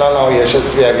ಸಂಘಟನೆಯನ್ನು ನಾವು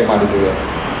ಯಶಸ್ವಿಯಾಗಿ ಮಾಡಿದ್ದೇವೆ.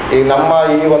 ಈಗ ನಮ್ಮ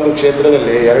ಈ ಒಂದು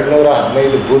ಕ್ಷೇತ್ರದಲ್ಲಿ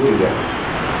 215 ಬೂತ್ ಇದೆ.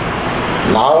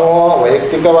 ನಾವು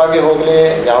ವೈಯಕ್ತಿಕವಾಗಿ ಹೋಗಲಿ,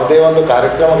 ಯಾವುದೇ ಒಂದು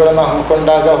ಕಾರ್ಯಕ್ರಮಗಳನ್ನು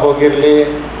ಹಮ್ಮಿಕೊಂಡಾಗ ಹೋಗಿರಲಿ,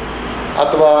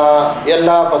 ಅಥವಾ ಎಲ್ಲ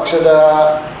ಪಕ್ಷದ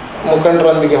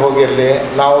ಮುಖಂಡರೊಂದಿಗೆ ಹೋಗಿರಲಿ,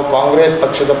 ನಾವು ಕಾಂಗ್ರೆಸ್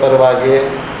ಪಕ್ಷದ ಪರವಾಗಿ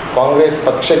ಕಾಂಗ್ರೆಸ್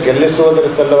ಪಕ್ಷ ಗೆಲ್ಲಿಸುವುದರ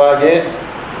ಸಲುವಾಗಿ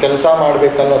ಕೆಲಸ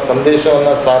ಮಾಡಬೇಕನ್ನೋ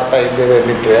ಸಂದೇಶವನ್ನು ಸಾರ್ತಾ ಇದ್ದೇವೆ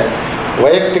ಬಿಟ್ಟರೆ,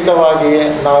 ವೈಯಕ್ತಿಕವಾಗಿ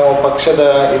ನಾವು ಪಕ್ಷದ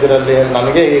ಇದರಲ್ಲಿ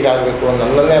ನನಗೆ ಹೀಗಾಗಬೇಕು,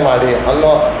 ನನ್ನನ್ನೇ ಮಾಡಿ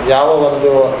ಅನ್ನೋ ಯಾವ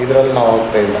ಒಂದು ಇದರಲ್ಲಿ ನಾವು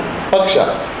ಹೋಗ್ತಾ ಇಲ್ಲ.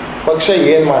 ಪಕ್ಷ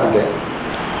ಏನು ಮಾಡಿದೆ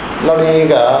ನೋಡಿ,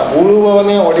 ಈಗ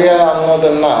ಉಳುವವನೇ ಒಡೆಯ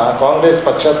ಅನ್ನೋದನ್ನು ಕಾಂಗ್ರೆಸ್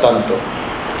ಪಕ್ಷ ತಂತು.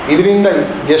 ಇದರಿಂದ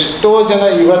ಎಷ್ಟೋ ಜನ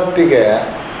ಇವತ್ತಿಗೆ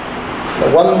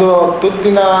ಒಂದು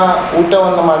ತುತ್ತಿನ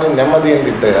ಊಟವನ್ನು ಮಾಡಿ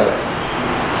ನೆಮ್ಮದಿಯಿಂದಿದ್ದಾರೆ.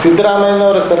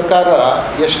 ಸಿದ್ದರಾಮಯ್ಯನವರ ಸರ್ಕಾರ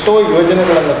ಎಷ್ಟೋ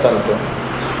ಯೋಜನೆಗಳನ್ನು ತಂತು.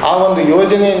 ಆ ಒಂದು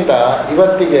ಯೋಜನೆಯಿಂದ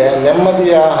ಇವತ್ತಿಗೆ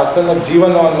ನೆಮ್ಮದಿಯ ಹಸನ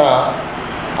ಜೀವನವನ್ನು,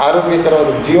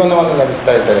 ಆರೋಗ್ಯಕರವಾದ ಜೀವನವನ್ನು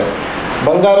ನಡೆಸ್ತಾ ಇದ್ದಾರೆ.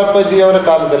 ಬಂಗಾರಪ್ಪಜಿಯವರ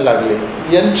ಕಾಲದಲ್ಲಾಗಲಿ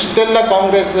ಎಷ್ಟೆಲ್ಲ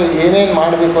ಕಾಂಗ್ರೆಸ್ ಏನೇನು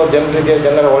ಮಾಡಬೇಕು ಜನರಿಗೆ,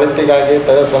 ಜನರ ಒಳಿತಿಗಾಗಿ,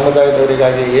 ತಳ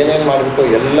ಸಮುದಾಯದವರಿಗಾಗಿ ಏನೇನು ಮಾಡಬೇಕು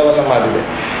ಎಲ್ಲವನ್ನು ಮಾಡಿದೆ.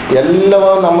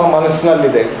 ಎಲ್ಲವೂ ನಮ್ಮ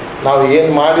ಮನಸ್ಸಿನಲ್ಲಿದೆ, ನಾವು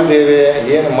ಏನು ಮಾಡಿದ್ದೇವೆ,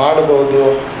 ಏನು ಮಾಡಬಹುದು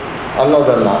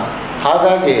ಅನ್ನೋದನ್ನು.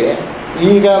 ಹಾಗಾಗಿ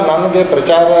ಈಗ ನನಗೆ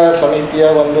ಪ್ರಚಾರ ಸಮಿತಿಯ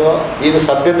ಒಂದು ಇದು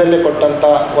ಸದ್ಯದಲ್ಲೇ ಕೊಟ್ಟಂಥ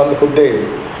ಒಂದು ಹುದ್ದೆ ಇದೆ.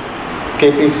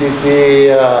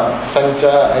 KPCCಯ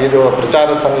ಇದು ಪ್ರಚಾರ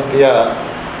ಸಮಿತಿಯ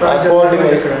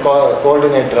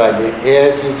ಕೋಆರ್ಡಿನೇಟರ್ ಆಗಿ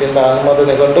AICCಯಿಂದ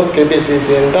ಅನುಮೋದನೆಗೊಂಡು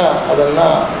KPCCಯಿಂದ ಅದನ್ನು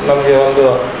ನಮಗೆ ಒಂದು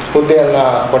ಹುದ್ದೆಯನ್ನು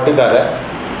ಕೊಟ್ಟಿದ್ದಾರೆ.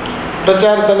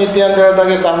 ಪ್ರಚಾರ ಸಮಿತಿ ಅಂತ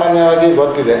ಹೇಳಿದಾಗ ಸಾಮಾನ್ಯವಾಗಿ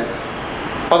ಗೊತ್ತಿದೆ,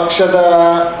 ಪಕ್ಷದ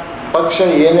ಪಕ್ಷ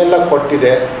ಏನೆಲ್ಲ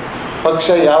ಕೊಟ್ಟಿದೆ, ಪಕ್ಷ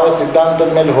ಯಾವ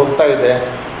ಸಿದ್ಧಾಂತದ ಮೇಲೆ ಹೋಗ್ತಾ ಇದೆ,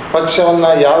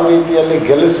 ಪಕ್ಷವನ್ನು ಯಾವ ರೀತಿಯಲ್ಲಿ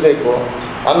ಗೆಲ್ಲಿಸಬೇಕು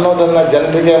ಅನ್ನೋದನ್ನು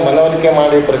ಜನರಿಗೆ ಮನವರಿಕೆ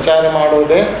ಮಾಡಿ ಪ್ರಚಾರ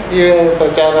ಮಾಡುವುದೇ ಈ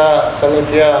ಪ್ರಚಾರ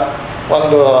ಸಮಿತಿಯ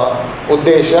ಒಂದು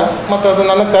ಉದ್ದೇಶ ಮತ್ತು ಅದು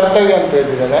ನನ್ನ ಕರ್ತವ್ಯ ಅಂತ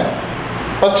ಹೇಳಿದ್ದೇನೆ.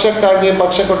 ಪಕ್ಷಕ್ಕಾಗಿ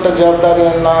ಪಕ್ಷ ಕೊಟ್ಟ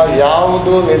ಜವಾಬ್ದಾರಿಯನ್ನು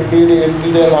ಯಾವುದು ಎಡ್ಬಿಡಿ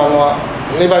ಎದ್ದಿದೆ ನಾನು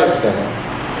ನಿಭಾಯಿಸ್ತೇನೆ.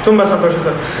 ತುಂಬ ಸಂತೋಷ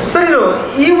ಸರ್. ಸರ್, ಇದು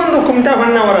ಈ ಒಂದು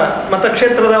ಕುಮಟಾ-ಹೊನ್ನಾವರ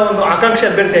ಮತಕ್ಷೇತ್ರದ ಒಂದು ಆಕಾಂಕ್ಷಿ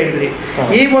ಅಭ್ಯರ್ಥಿಯಾಗಿದ್ರಿ.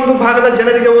 ಈ ಒಂದು ಭಾಗದ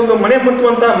ಜನರಿಗೆ ಒಂದು ಮನೆ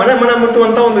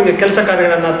ಮುಟ್ಟುವಂಥ ಒಂದು ಕೆಲಸ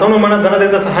ಕಾರ್ಯಗಳನ್ನು ತನುಮನ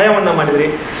ಧನದಿಂದ ಸಹಾಯವನ್ನು ಮಾಡಿದ್ರಿ.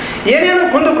 ಏನೇನು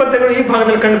ಕುಂದುಕೊರತೆಗಳು ಈ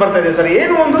ಭಾಗದಲ್ಲಿ ಕಂಡು ಬರ್ತಾ ಇದೆ ಸರ್?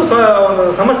 ಏನು ಒಂದು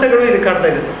ಸಮಸ್ಯೆಗಳು ಇದಕ್ಕೆ ಕಾಡ್ತಾ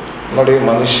ಇದೆ ಸರ್? ನೋಡಿ,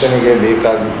 ಮನುಷ್ಯನಿಗೆ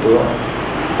ಬೇಕಾಗಿದ್ದು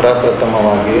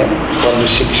ಪ್ರಪ್ರಥಮವಾಗಿ ಒಂದು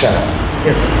ಶಿಕ್ಷಣ.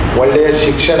 ಒಳ್ಳೆಯ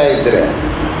ಶಿಕ್ಷಣ ಇದ್ದರೆ,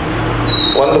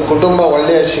 ಒಂದು ಕುಟುಂಬ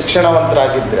ಒಳ್ಳೆಯ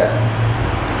ಶಿಕ್ಷಣವಂತರಾಗಿದ್ದರೆ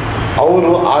ಅವರು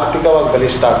ಆರ್ಥಿಕವಾಗಿ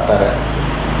ಬಲಿಷ್ಠ ಆಗ್ತಾರೆ,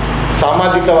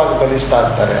 ಸಾಮಾಜಿಕವಾಗಿ ಬಲಿಷ್ಠ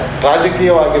ಆಗ್ತಾರೆ,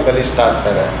 ರಾಜಕೀಯವಾಗಿ ಬಲಿಷ್ಠ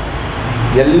ಆಗ್ತಾರೆ.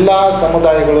 ಎಲ್ಲ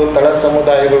ಸಮುದಾಯಗಳು, ತಳ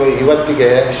ಸಮುದಾಯಗಳು ಇವತ್ತಿಗೆ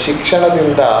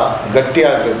ಶಿಕ್ಷಣದಿಂದ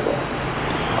ಗಟ್ಟಿಯಾಗಬೇಕು.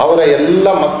 ಅವರ ಎಲ್ಲ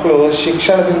ಮಕ್ಕಳು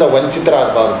ಶಿಕ್ಷಣದಿಂದ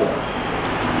ವಂಚಿತರಾಗಬಾರ್ದು.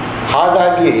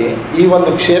 ಹಾಗಾಗಿ ಈ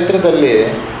ಒಂದು ಕ್ಷೇತ್ರದಲ್ಲಿ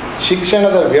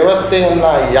ಶಿಕ್ಷಣದ ವ್ಯವಸ್ಥೆಯನ್ನು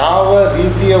ಯಾವ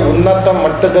ರೀತಿಯ ಉನ್ನತ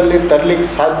ಮಟ್ಟದಲ್ಲಿ ತರಲಿಕ್ಕೆ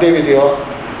ಸಾಧ್ಯವಿದೆಯೋ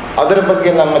ಅದರ ಬಗ್ಗೆ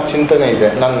ನಮ್ಮ ಚಿಂತನೆ ಇದೆ.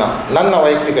 ನನ್ನ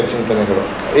ವೈಯಕ್ತಿಕ ಚಿಂತನೆಗಳು.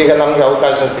 ಈಗ ನಮಗೆ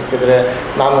ಅವಕಾಶ ಸಿಕ್ಕಿದರೆ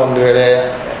ನಾನು ಒಂದು ವೇಳೆ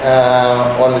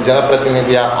ಒಂದು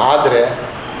ಜನಪ್ರತಿನಿಧಿಯ ಆದರೆ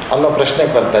ಅನ್ನೋ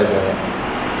ಪ್ರಶ್ನೆಗೆ ಬರ್ತಾ ಇದ್ದೇನೆ.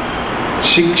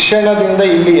 ಶಿಕ್ಷಣದಿಂದ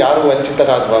ಇಲ್ಲಿ ಯಾರು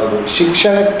ವಂಚಿತರಾಗಬಾರ್ದು.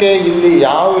 ಶಿಕ್ಷಣಕ್ಕೆ ಇಲ್ಲಿ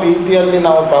ಯಾವ ರೀತಿಯಲ್ಲಿ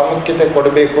ನಾವು ಪ್ರಾಮುಖ್ಯತೆ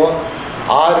ಕೊಡಬೇಕು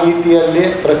ಆ ರೀತಿಯಲ್ಲಿ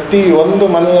ಪ್ರತಿಯೊಂದು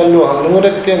ಮನೆಯಲ್ಲೂ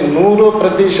 100ಕ್ಕೆ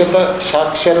 100%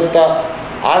 ಸಾಕ್ಷರತಾ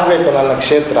ಆಗಬೇಕು. ನನ್ನ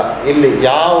ಕ್ಷೇತ್ರ ಇಲ್ಲಿ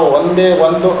ಯಾವ ಒಂದೇ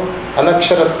ಒಂದು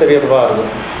ಅನಕ್ಷರಸ್ಥರಿರಬಾರ್ದು.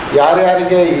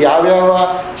 ಯಾರ್ಯಾರಿಗೆ ಯಾವ್ಯಾವ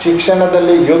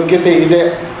ಶಿಕ್ಷಣದಲ್ಲಿ ಯೋಗ್ಯತೆ ಇದೆ,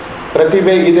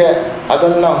 ಪ್ರತಿಭೆ ಇದೆ,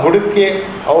 ಅದನ್ನು ಹುಡುಕಿ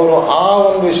ಅವರು ಆ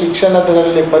ಒಂದು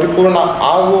ಶಿಕ್ಷಣದಲ್ಲಿ ಪರಿಪೂರ್ಣ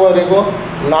ಆಗುವವರೆಗೂ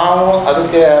ನಾವು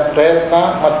ಅದಕ್ಕೆ ಪ್ರಯತ್ನ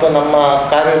ಮತ್ತು ನಮ್ಮ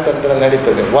ಕಾರ್ಯತಂತ್ರ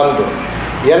ನಡೀತದೆ. ಒಂದು.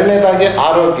 ಎರಡನೇದಾಗಿ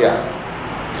ಆರೋಗ್ಯ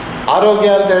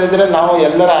ಅಂತ ಹೇಳಿದರೆ ನಾವು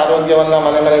ಎಲ್ಲರ ಆರೋಗ್ಯವನ್ನು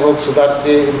ಮನೆಗೆ ಹೋಗಿ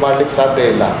ಸುಧಾರಿಸಿ ಇದು ಮಾಡಲಿಕ್ಕೆ ಸಾಧ್ಯ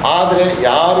ಇಲ್ಲ. ಆದರೆ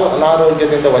ಯಾರು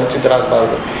ಅನಾರೋಗ್ಯದಿಂದ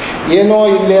ವಂಚಿತರಾಗಬಾರ್ದು. ಏನೋ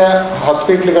ಇಲ್ಲಿ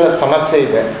ಹಾಸ್ಪಿಟ್ಲ್ಗಳ ಸಮಸ್ಯೆ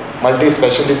ಇದೆ, ಮಲ್ಟಿ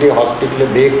ಸ್ಪೆಷಾಲಿಟಿ ಹಾಸ್ಪಿಟ್ಲ್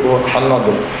ಬೇಕು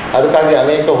ಅನ್ನೋದು. ಅದಕ್ಕಾಗಿ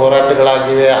ಅನೇಕ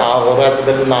ಹೋರಾಟಗಳಾಗಿವೆ. ಆ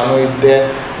ಹೋರಾಟದಲ್ಲಿ ನಾನು ಇದ್ದೆ.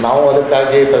 ನಾವು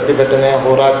ಅದಕ್ಕಾಗಿ ಪ್ರತಿಭಟನೆ,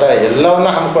 ಹೋರಾಟ ಎಲ್ಲವನ್ನ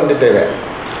ಹಮ್ಮಿಕೊಂಡಿದ್ದೇವೆ.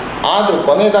 ಆದರೆ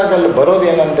ಕೊನೆಯದಾಗಲ್ಲಿ ಬರೋದು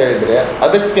ಏನಂತ ಹೇಳಿದರೆ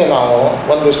ಅದಕ್ಕೆ ನಾವು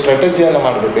ಒಂದು ಸ್ಟ್ರಾಟಜಿಯನ್ನು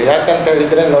ಮಾಡಬೇಕು. ಯಾಕಂತ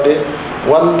ಹೇಳಿದರೆ ನೋಡಿ,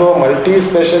 ಒಂದು ಮಲ್ಟಿ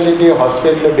ಸ್ಪೆಷಾಲಿಟಿ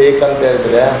ಹಾಸ್ಪಿಟ್ಲ್ ಬೇಕಂತ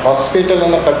ಹೇಳಿದರೆ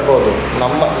ಹಾಸ್ಪಿಟಲನ್ನು ಕಟ್ಬೋದು.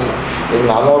 ಈಗ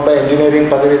ನಾನು ಒಬ್ಬ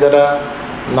ಇಂಜಿನಿಯರಿಂಗ್ ಪದವೀಧರ,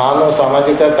 ನಾನು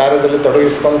ಸಾಮಾಜಿಕ ಕಾರ್ಯದಲ್ಲಿ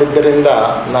ತೊಡಗಿಸ್ಕೊಂಡಿದ್ದರಿಂದ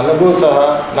ನನಗೂ ಸಹ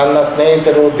ನನ್ನ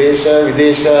ಸ್ನೇಹಿತರು ದೇಶ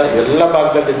ವಿದೇಶ ಎಲ್ಲ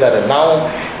ಭಾಗದಲ್ಲಿದ್ದಾರೆ. ನಾವು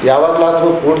ಯಾವಾಗಲಾದರೂ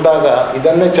ಕೂಡಿದಾಗ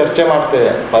ಇದನ್ನೇ ಚರ್ಚೆ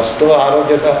ಮಾಡ್ತೇವೆ. ಫಸ್ಟು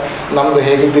ಆರೋಗ್ಯ ನಮ್ಮದು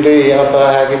ಹೇಗಿದ್ದೀರಿ, ಏನಪ್ಪ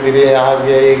ಹೇಗಿದ್ದೀರಿ,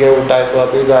 ಹಾಗೆ ಹೀಗೆ ಊಟ ಆಯಿತು,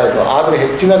 ಅದು ಇದು ಆಯಿತು. ಆದರೆ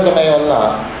ಹೆಚ್ಚಿನ ಸಮಯವನ್ನು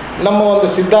ನಮ್ಮ ಒಂದು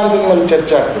ಸಿದ್ಧಾಂತದ ಮೇಲೆ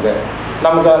ಚರ್ಚೆ ಆಗ್ತದೆ.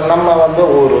 ನಮ್ಮ ಒಂದು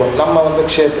ಊರು, ನಮ್ಮ ಒಂದು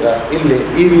ಕ್ಷೇತ್ರ, ಇಲ್ಲಿ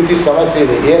ಈ ರೀತಿ ಸಮಸ್ಯೆ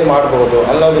ಇದೆ, ಏನು ಮಾಡ್ಬೋದು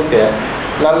ಅನ್ನೋದಕ್ಕೆ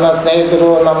ನನ್ನ ಸ್ನೇಹಿತರು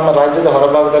ನಮ್ಮ ರಾಜ್ಯದ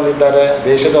ಹೊರಭಾಗದಲ್ಲಿದ್ದಾರೆ,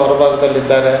 ದೇಶದ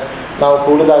ಹೊರಭಾಗದಲ್ಲಿದ್ದಾರೆ. ನಾವು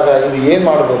ಕೂಡಿದಾಗ ಇದು ಏನು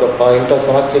ಮಾಡ್ಬೋದಪ್ಪ ಇಂಥ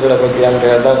ಸಮಸ್ಯೆಗಳ ಬಗ್ಗೆ ಅಂತ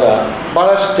ಹೇಳಿದಾಗ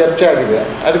ಭಾಳಷ್ಟು ಚರ್ಚೆ ಆಗಿದೆ.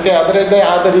 ಅದಕ್ಕೆ ಅದರದ್ದೇ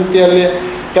ಆದ ರೀತಿಯಲ್ಲಿ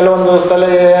ಕೆಲವೊಂದು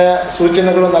ಸಲಹೆ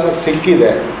ಸೂಚನೆಗಳು ನನಗೆ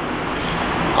ಸಿಕ್ಕಿದೆ.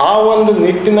 ಆ ಒಂದು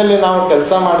ನಿಟ್ಟಿನಲ್ಲಿ ನಾವು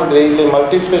ಕೆಲಸ ಮಾಡಿದರೆ ಇಲ್ಲಿ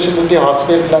ಮಲ್ಟಿ ಸ್ಪೆಷಾಲಿಟಿ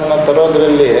ಹಾಸ್ಪಿಟ್ಲನ್ನು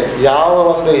ತರೋದರಲ್ಲಿ ಯಾವ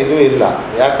ಒಂದು ಇದು ಇಲ್ಲ.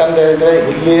 ಯಾಕಂತ ಹೇಳಿದರೆ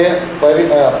ಇಲ್ಲಿ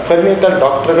ಪರಿಣಿತ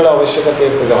ಡಾಕ್ಟರ್ಗಳ ಅವಶ್ಯಕತೆ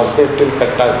ಇರ್ತದೆ. ಹಾಸ್ಪಿಟಲ್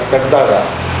ಕಟ್ಟಿದಾಗ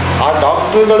ಆ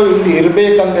ಡಾಕ್ಟ್ರುಗಳು ಇಲ್ಲಿ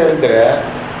ಇರಬೇಕಂತ ಹೇಳಿದರೆ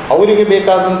ಅವರಿಗೆ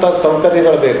ಬೇಕಾದಂಥ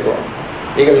ಸೌಕರ್ಯಗಳು ಬೇಕು.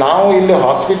 ಈಗ ನಾವು ಇಲ್ಲಿ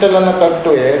ಹಾಸ್ಪಿಟಲನ್ನು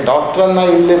ಕಟ್ಟಿ ಡಾಕ್ಟ್ರನ್ನು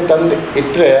ಇಲ್ಲಿ ತಂದು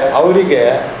ಇಟ್ಟರೆ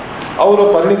ಅವರು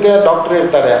ಪರಿಣಿತ ಡಾಕ್ಟ್ರ್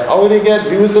ಇರ್ತಾರೆ. ಅವರಿಗೆ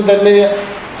ದಿವಸದಲ್ಲಿ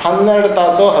 12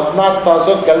 ತಾಸು 14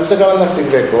 ತಾಸು ಕೆಲಸಗಳನ್ನು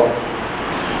ಸಿಗಬೇಕು.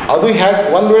 ಅದು ಹೇಗೆ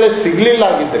ಒಂದು ವೇಳೆ ಸಿಗಲಿಲ್ಲ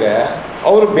ಆಗಿದ್ದರೆ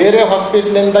ಅವರು ಬೇರೆ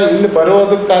ಹಾಸ್ಪಿಟ್ಲಿಂದ ಇಲ್ಲಿ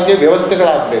ಬರೋದಕ್ಕಾಗಿ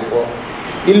ವ್ಯವಸ್ಥೆಗಳಾಗಬೇಕು.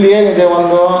 ಇಲ್ಲಿ ಏನಿದೆ,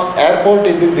 ಒಂದು ಏರ್ಪೋರ್ಟ್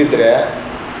ಇದ್ದಿದ್ದರೆ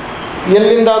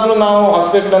ಎಲ್ಲಿಂದಾದರೂ ನಾವು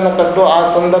ಹಾಸ್ಪಿಟ್ಲನ್ನು ಕಟ್ಟು ಆ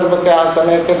ಸಂದರ್ಭಕ್ಕೆ ಆ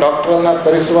ಸಮಯಕ್ಕೆ ಡಾಕ್ಟ್ರನ್ನು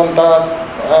ಕರೆಸುವಂಥ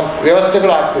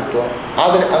ವ್ಯವಸ್ಥೆಗಳು ಆಗ್ತಿತ್ತು.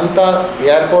 ಆದರೆ ಅಂಥ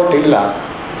ಏರ್ಪೋರ್ಟ್ ಇಲ್ಲ.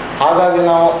 ಹಾಗಾಗಿ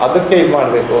ನಾವು ಅದಕ್ಕೆ ಇದು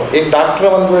ಮಾಡಬೇಕು. ಈಗ ಡಾಕ್ಟ್ರ್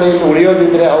ಒಂದು ವೇಳೆ ಇಲ್ಲಿ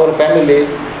ಉಳಿಯೋದಿದ್ದರೆ ಅವ್ರ ಫ್ಯಾಮಿಲಿ,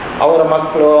 ಅವರ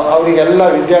ಮಕ್ಕಳು, ಅವರಿಗೆಲ್ಲ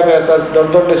ವಿದ್ಯಾಭ್ಯಾಸ,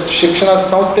 ದೊಡ್ಡ ದೊಡ್ಡ ಶಿಕ್ಷಣ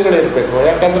ಸಂಸ್ಥೆಗಳಿರಬೇಕು.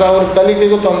 ಯಾಕಂದರೆ ಅವ್ರ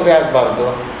ಕಲಿಕೆಗೂ ತೊಂದರೆ ಆಗಬಾರ್ದು.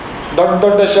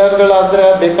 ದೊಡ್ಡ ಶಹರಗಳಾದರೆ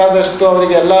ಬೇಕಾದಷ್ಟು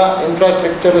ಅವರಿಗೆಲ್ಲ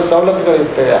ಇನ್ಫ್ರಾಸ್ಟ್ರಕ್ಚರ್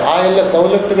ಸವಲತ್ತುಗಳಿರ್ತವೆ. ಆ ಎಲ್ಲ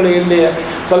ಸವಲತ್ತುಗಳು ಇಲ್ಲಿ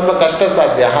ಸ್ವಲ್ಪ ಕಷ್ಟ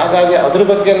ಸಾಧ್ಯ. ಹಾಗಾಗಿ ಅದ್ರ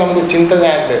ಬಗ್ಗೆ ನಮ್ಮದು ಚಿಂತನೆ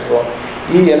ಆಗಬೇಕು.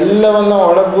 ಈ ಎಲ್ಲವನ್ನು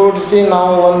ಒಳಗೂಡಿಸಿ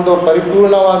ನಾವು ಒಂದು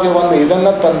ಪರಿಪೂರ್ಣವಾಗಿ ಒಂದು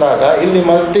ಇದನ್ನು ತಂದಾಗ ಇಲ್ಲಿ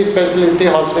ಮಲ್ಟಿ ಸ್ಪೆಷಾಲಿಟಿ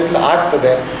ಹಾಸ್ಪಿಟ್ಲ್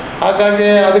ಆಗ್ತದೆ. ಹಾಗಾಗಿ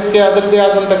ಅದಕ್ಕೆ ಅದರದ್ದೇ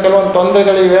ಆದಂಥ ಕೆಲವೊಂದು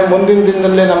ತೊಂದರೆಗಳಿವೆ. ಮುಂದಿನ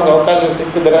ದಿನದಲ್ಲೇ ನಮ್ಗೆ ಅವಕಾಶ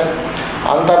ಸಿಕ್ಕಿದ್ರೆ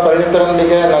ಅಂಥ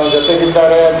ಪರಿಣಿತರೊಂದಿಗೆ ನಮ್ಮ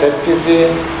ಜೊತೆಗಿದ್ದಾರೆ, ಚರ್ಚಿಸಿ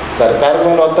ಸರ್ಕಾರದ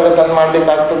ಮೇಲೆ ಒತ್ತಡ ತಂದು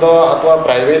ಮಾಡ್ಲಿಕ್ಕೆ ಆಗ್ತದೋ ಅಥವಾ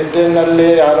ಪ್ರೈವೇಟಿನಲ್ಲಿ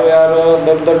ಯಾರು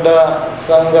ದೊಡ್ಡ ದೊಡ್ಡ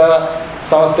ಸಂಘ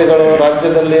ಸಂಸ್ಥೆಗಳು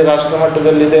ರಾಜ್ಯದಲ್ಲಿ ರಾಷ್ಟ್ರ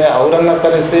ಮಟ್ಟದಲ್ಲಿದೆ ಅವರನ್ನು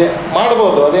ಕರೆಸಿ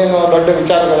ಮಾಡ್ಬೋದು, ಅದೇನು ದೊಡ್ಡ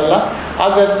ವಿಚಾರಗಳಲ್ಲ.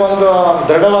 ಆದರೆ ಅದಕ್ಕೊಂದು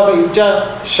ದೃಢವಾದ ಇಚ್ಛಾ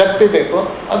ಶಕ್ತಿ ಬೇಕು.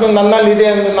 ಅದು ನನ್ನಲ್ಲಿದೆ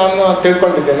ಎಂದು ನಾನು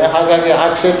ತಿಳ್ಕೊಂಡಿದ್ದೇನೆ. ಹಾಗಾಗಿ ಆ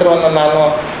ಕ್ಷೇತ್ರವನ್ನು ನಾನು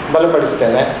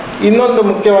ಬಲಪಡಿಸ್ತೇನೆ. ಇನ್ನೊಂದು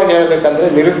ಮುಖ್ಯವಾಗಿ ಹೇಳಬೇಕಂದ್ರೆ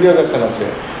ನಿರುದ್ಯೋಗ ಸಮಸ್ಯೆ.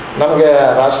 ನಮಗೆ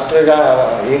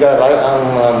ಈಗ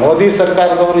ಮೋದಿ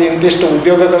ಸರ್ಕಾರದವರು ಇಂತಿಷ್ಟು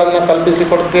ಉದ್ಯೋಗಗಳನ್ನು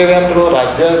ಕಲ್ಪಿಸಿಕೊಡ್ತೇವೆ ಅಂದರು,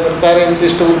 ರಾಜ್ಯ ಸರ್ಕಾರ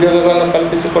ಇಂತಿಷ್ಟು ಉದ್ಯೋಗಗಳನ್ನು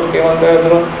ಕಲ್ಪಿಸಿಕೊಡ್ತೇವೆ ಅಂತ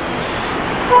ಹೇಳಿದ್ರು.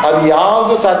 ಅದು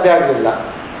ಯಾವುದು ಸಾಧ್ಯ ಆಗಲಿಲ್ಲ.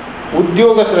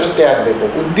 ಉದ್ಯೋಗ ಸೃಷ್ಟಿ ಆಗಬೇಕು.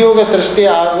 ಉದ್ಯೋಗ ಸೃಷ್ಟಿ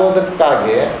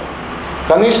ಆಗೋದಕ್ಕಾಗಿ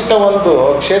ಕನಿಷ್ಠ ಒಂದು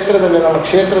ಕ್ಷೇತ್ರದಲ್ಲಿ, ನಮ್ಮ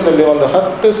ಕ್ಷೇತ್ರದಲ್ಲಿ ಒಂದು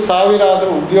 10,000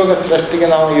 ಆದರೂ ಉದ್ಯೋಗ ಸೃಷ್ಟಿಗೆ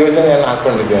ನಾವು ಯೋಜನೆಯನ್ನು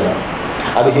ಹಾಕ್ಕೊಂಡಿದ್ದೇವೆ.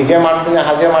 ಅದು ಹೀಗೆ ಮಾಡ್ತೇನೆ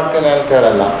ಹಾಗೆ ಮಾಡ್ತೇನೆ ಅಂತ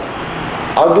ಹೇಳಲ್ಲ,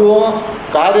 ಅದು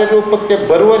ಕಾರ್ಯರೂಪಕ್ಕೆ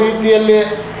ಬರುವ ರೀತಿಯಲ್ಲಿ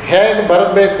ಹೇಗೆ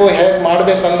ಬರಬೇಕು, ಹೇಗೆ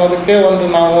ಮಾಡಬೇಕು ಅನ್ನೋದಕ್ಕೆ ಒಂದು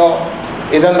ನಾವು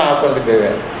ಇದನ್ನು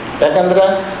ಹಾಕ್ಕೊಂಡಿದ್ದೇವೆ. ಯಾಕಂದರೆ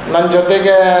ನನ್ನ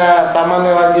ಜೊತೆಗೆ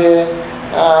ಸಾಮಾನ್ಯವಾಗಿ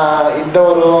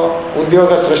ಇದ್ದವರು,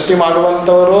 ಉದ್ಯೋಗ ಸೃಷ್ಟಿ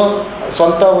ಮಾಡುವಂಥವರು,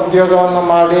 ಸ್ವಂತ ಉದ್ಯೋಗವನ್ನು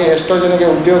ಮಾಡಿ ಎಷ್ಟೋ ಜನಕ್ಕೆ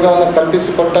ಉದ್ಯೋಗವನ್ನು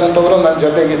ಕಲ್ಪಿಸಿಕೊಟ್ಟಂಥವರು ನನ್ನ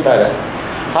ಜೊತೆಗಿದ್ದಾರೆ.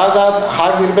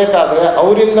 ಹಾಗಿರಬೇಕಾದ್ರೆ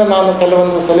ಅವರಿಂದ ನಾನು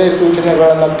ಕೆಲವೊಂದು ಸಲಹೆ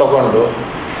ಸೂಚನೆಗಳನ್ನು ತಗೊಂಡು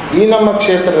ಈ ನಮ್ಮ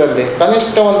ಕ್ಷೇತ್ರದಲ್ಲಿ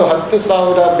ಕನಿಷ್ಠ ಒಂದು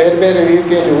 10,000 ಬೇರೆ ಬೇರೆ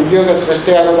ರೀತಿಯಲ್ಲಿ ಉದ್ಯೋಗ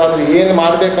ಸೃಷ್ಟಿಯಾಗೋದಾದರೆ ಏನು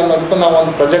ಮಾಡಬೇಕು ಅನ್ನೋದಕ್ಕೂ ನಾವು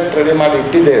ಒಂದು ಪ್ರಾಜೆಕ್ಟ್ ರೆಡಿ ಮಾಡಿ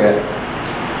ಇಟ್ಟಿದ್ದೇವೆ.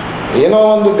 ಏನೋ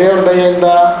ಒಂದು ದೇವ್ರ ದಯೆಯಿಂದ,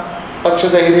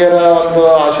 ಪಕ್ಷದ ಹಿರಿಯರ ಒಂದು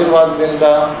ಆಶೀರ್ವಾದದಿಂದ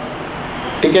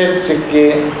ಟಿಕೆಟ್ ಸಿಕ್ಕಿ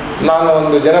ನಾನು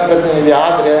ಒಂದು ಜನಪ್ರತಿನಿಧಿ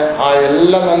ಆದರೆ ಆ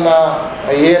ಎಲ್ಲ ನನ್ನ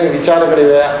ಏನು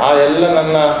ವಿಚಾರಗಳಿವೆ, ಆ ಎಲ್ಲ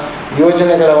ನನ್ನ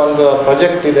ಯೋಜನೆಗಳ ಒಂದು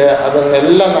ಪ್ರಾಜೆಕ್ಟ್ ಇದೆ,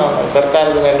 ಅದನ್ನೆಲ್ಲ ನಾನು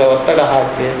ಸರ್ಕಾರದ ಮೇಲೆ ಒತ್ತಡ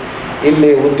ಹಾಕಿ ಇಲ್ಲಿ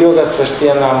ಉದ್ಯೋಗ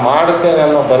ಸೃಷ್ಟಿಯನ್ನು ಮಾಡುತ್ತೇನೆ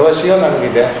ಅನ್ನೋ ಭರವಸೆಯೂ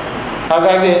ನನಗಿದೆ.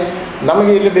 ಹಾಗಾಗಿ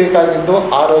ನಮಗೆ ಇಲ್ಲಿ ಬೇಕಾಗಿದ್ದು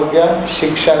ಆರೋಗ್ಯ,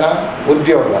 ಶಿಕ್ಷಣ,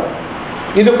 ಉದ್ಯೋಗ.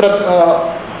 ಇದು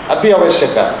ಅತಿ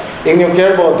ಅವಶ್ಯಕ. ಈಗ ನೀವು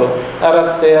ಕೇಳ್ಬೋದು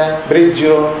ರಸ್ತೆ,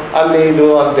 ಬ್ರಿಡ್ಜು, ಅಲ್ಲಿ ಇದು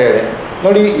ಅಂತೇಳಿ.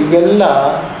 ನೋಡಿ, ಇವೆಲ್ಲ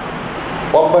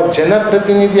ಒಬ್ಬ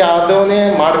ಜನಪ್ರತಿನಿಧಿ ಆದವನೇ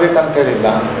ಮಾಡಬೇಕಂತೇಳಿಲ್ಲ.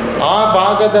 ಆ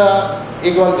ಭಾಗದ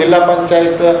ಈಗ ಒಂದು ಜಿಲ್ಲಾ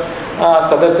ಪಂಚಾಯತ್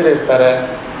ಸದಸ್ಯರಿರ್ತಾರೆ,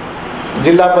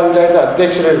 ಜಿಲ್ಲಾ ಪಂಚಾಯತ್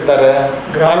ಅಧ್ಯಕ್ಷರಿರ್ತಾರೆ,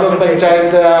 ತಾಲೂಕು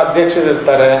ಪಂಚಾಯತ್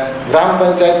ಅಧ್ಯಕ್ಷರಿರ್ತಾರೆ, ಗ್ರಾಮ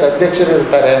ಪಂಚಾಯತ್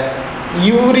ಅಧ್ಯಕ್ಷರಿರ್ತಾರೆ.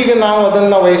 ಇವರಿಗೆ ನಾವು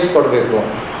ಅದನ್ನು ವಹಿಸ್ಕೊಡ್ಬೇಕು.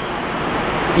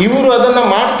 ಇವರು ಅದನ್ನು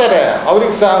ಮಾಡ್ತಾರೆ,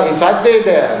 ಅವ್ರಿಗೆ ಸಾಧ್ಯ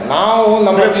ಇದೆ. ನಾವು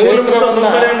ನಮ್ಮ ಕ್ಷೇತ್ರವನ್ನು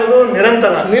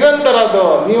ನಿರಂತರ ಅದು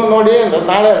ನೀವು ನೋಡಿ,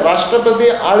 ನಾಳೆ ರಾಷ್ಟ್ರಪತಿ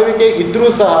ಆಳ್ವಿಕೆ ಇದ್ರೂ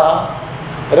ಸಹ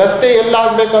ರಸ್ತೆ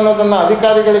ಎಲ್ಲಾಗಬೇಕು ಅನ್ನೋದನ್ನು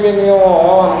ಅಧಿಕಾರಿಗಳಿಗೆ ನೀವು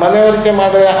ಮನವರಿಕೆ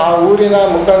ಮಾಡಿ ಆ ಊರಿನ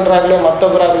ಮುಖಂಡರಾಗಲಿ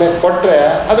ಮತ್ತೊಬ್ಬರಾಗಲಿ ಕೊಟ್ಟರೆ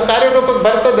ಅದು ಕಾರ್ಯರೂಪಕ್ಕೆ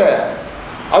ಬರ್ತದೆ.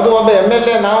 ಅದು ಒಬ್ಬ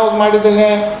MLA ನಾವು ಮಾಡಿದ್ದೇನೆ,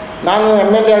 ನಾನು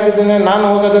MLA ಆಗಿದ್ದೇನೆ, ನಾನು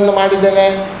ಹೋಗೋದನ್ನು ಮಾಡಿದ್ದೇನೆ,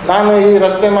 ನಾನು ಈ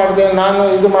ರಸ್ತೆ ಮಾಡಿದೆ, ನಾನು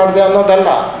ಇದು ಮಾಡಿದೆ ಅನ್ನೋದಲ್ಲ.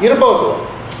 ಇರ್ಬೋದು,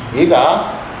 ಈಗ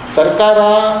ಸರ್ಕಾರ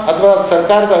ಅಥವಾ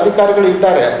ಸರ್ಕಾರದ ಅಧಿಕಾರಿಗಳು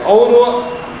ಇದ್ದಾರೆ, ಅವರು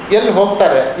ಎಲ್ಲಿ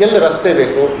ಹೋಗ್ತಾರೆ, ಎಲ್ಲಿ ರಸ್ತೆ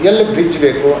ಬೇಕು, ಎಲ್ಲಿ ಬ್ರಿಡ್ಜ್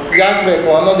ಬೇಕು, ಯಾಕೆ ಬೇಕು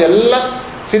ಅನ್ನೋದೆಲ್ಲ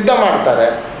ಸಿದ್ಧ ಮಾಡ್ತಾರೆ.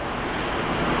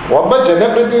 ಒಬ್ಬ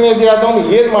ಜನಪ್ರತಿನಿಧಿ ಆದವನು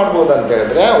ಏನು ಮಾಡ್ಬೋದು ಅಂತ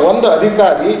ಹೇಳಿದ್ರೆ, ಒಂದು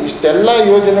ಅಧಿಕಾರಿ ಇಷ್ಟೆಲ್ಲ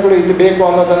ಯೋಜನೆಗಳು ಇಲ್ಲಿ ಬೇಕು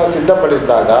ಅನ್ನೋದನ್ನು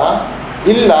ಸಿದ್ಧಪಡಿಸಿದಾಗ,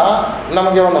 ಇಲ್ಲ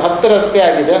ನಮಗೆ ಒಂದು 10 ರಸ್ತೆ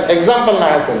ಆಗಿದೆ, ಎಕ್ಸಾಂಪಲ್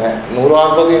ನಾನು ಹೇಳ್ತೇನೆ, 100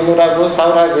 ಆಗ್ಬೋದು, 200 ಆಗ್ಬೋದು,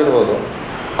 1000 ಆಗಿರ್ಬೋದು.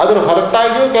 ಅದ್ರ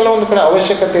ಹೊರತಾಗಿಯೂ ಕೆಲವೊಂದು ಕಡೆ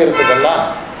ಅವಶ್ಯಕತೆ ಇರ್ತದಲ್ಲ,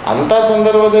 ಅಂಥ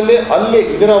ಸಂದರ್ಭದಲ್ಲಿ ಅಲ್ಲಿ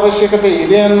ಇದರ ಅವಶ್ಯಕತೆ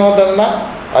ಇದೆ ಅನ್ನೋದನ್ನು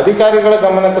ಅಧಿಕಾರಿಗಳ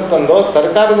ಗಮನಕ್ಕೆ ತಂದು,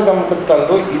 ಸರ್ಕಾರದ ಗಮನಕ್ಕೆ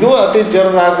ತಂದು, ಇದು ಅತಿ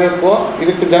ಜರೂರಾಗಬೇಕು,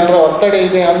 ಇದಕ್ಕೆ ಜನರ ಒತ್ತಡ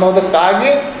ಇದೆ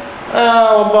ಅನ್ನೋದಕ್ಕಾಗಿ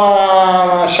ಒಬ್ಬ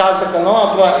ಶಾಸಕನೋ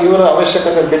ಅಥವಾ ಇವರ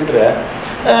ಅವಶ್ಯಕತೆ ಬಿಟ್ಟರೆ,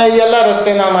 ಎಲ್ಲ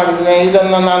ರಸ್ತೆ ನಾನು ಮಾಡಿದ್ದೇನೆ,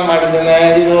 ಇದನ್ನು ನಾನು ಮಾಡಿದ್ದೇನೆ,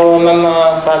 ಇದು ನನ್ನ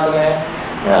ಸಾಧನೆ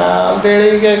ಅಂತೇಳಿ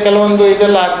ಈಗ ಕೆಲವೊಂದು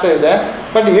ಇದೆಲ್ಲ ಆಗ್ತಾಯಿದೆ.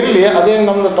 ಬಟ್ ಇರಲಿ, ಅದೇನು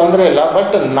ನಮ್ಮದು ತೊಂದರೆ ಇಲ್ಲ.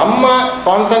 ಬಟ್ ನಮ್ಮ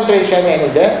ಕಾನ್ಸಂಟ್ರೇಷನ್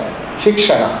ಏನಿದೆ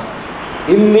ಶಿಕ್ಷಣ,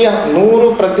 ಇಲ್ಲಿ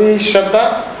 100%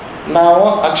 ನಾವು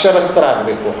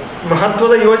ಅಕ್ಷರಸ್ಥರಾಗಬೇಕು.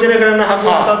 ಮಹತ್ವದ ಯೋಜನೆಗಳನ್ನು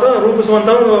ಹಾಕುವಂಥದ್ದು,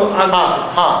 ರೂಪಿಸುವಂಥದ್ದು.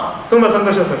 ತುಂಬ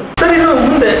ಸಂತೋಷ ಸರ್. ಸರ್, ಇನ್ನು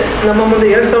ಮುಂದೆ ನಮ್ಮ ಮುಂದೆ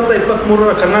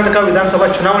 2023 ಕರ್ನಾಟಕ ವಿಧಾನಸಭಾ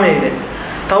ಚುನಾವಣೆ ಇದೆ.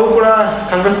 ತಾವು ಕೂಡ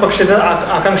ಕಾಂಗ್ರೆಸ್ ಪಕ್ಷದ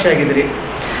ಆಕಾಂಕ್ಷಿಯಾಗಿದ್ದೀರಿ.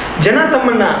 ಜನ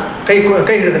ತಮ್ಮನ್ನು ಕೈ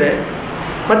ಹಿಡಿದ್ರೆ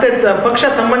ಮತ್ತು ಪಕ್ಷ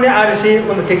ತಮ್ಮನ್ನೇ ಆರಿಸಿ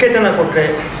ಒಂದು ಟಿಕೆಟನ್ನು ಕೊಟ್ಟರೆ,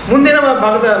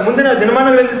 ಮುಂದಿನ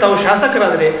ದಿನಮಾನಗಳಲ್ಲಿ ತಾವು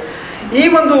ಶಾಸಕರಾದರೆ ಈ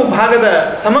ಒಂದು ಭಾಗದ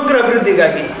ಸಮಗ್ರ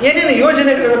ಅಭಿವೃದ್ಧಿಗಾಗಿ ಏನೇನು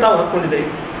ಯೋಜನೆಗಳನ್ನು ತಾವು ಹಾಕ್ಕೊಂಡಿದ್ದೀರಿ?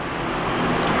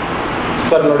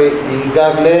 ಸರ್ ನೋಡಿ,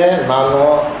 ಈಗಾಗಲೇ ನಾನು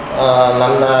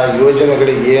ನನ್ನ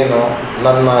ಯೋಜನೆಗಳಿಗೆ ಏನು,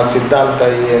 ನನ್ನ ಸಿದ್ಧಾಂತ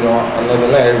ಏನು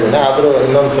ಅನ್ನೋದನ್ನು ಹೇಳಿದ್ದೇನೆ. ಆದರೂ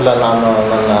ಇನ್ನೊಂದು ಸಲ ನಾನು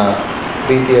ನನ್ನ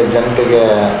ಪ್ರೀತಿಯ ಜನತೆಗೆ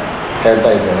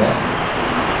ಹೇಳ್ತಾ ಇದ್ದೇನೆ.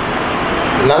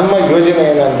 ನಮ್ಮ ಯೋಜನೆ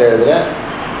ಏನಂತ ಹೇಳಿದ್ರೆ,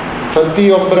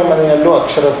 ಪ್ರತಿಯೊಬ್ಬರ ಮನೆಯಲ್ಲೂ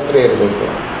ಅಕ್ಷರಸ್ಥರೇ ಇರಬೇಕು.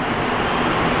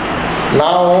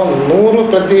 ನಾವು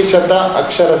 100%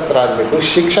 ಅಕ್ಷರಸ್ಥರಾಗಬೇಕು.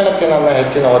 ಶಿಕ್ಷಣಕ್ಕೆ ನನ್ನ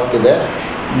ಹೆಚ್ಚಿನ ಒತ್ತಿದೆ.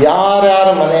 ಯಾರ್ಯಾರ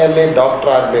ಮನೆಯಲ್ಲಿ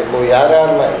ಡಾಕ್ಟರ್ ಆಗಬೇಕು,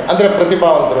 ಅಂದರೆ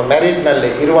ಪ್ರತಿಭಾವಂತರು, ಮೆರಿಟ್ನಲ್ಲಿ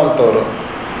ಇರುವಂಥವ್ರು,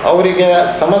 ಅವರಿಗೆ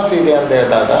ಸಮಸ್ಯೆ ಇದೆ ಅಂತ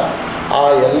ಹೇಳಿದಾಗ ಆ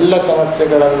ಎಲ್ಲ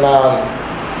ಸಮಸ್ಯೆಗಳನ್ನು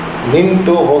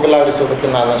ನಿಂತು ಹೋಗಲಾಡಿಸೋದಕ್ಕೆ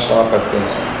ನಾನು ಶ್ರಮ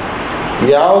ಪಡ್ತೀನಿ.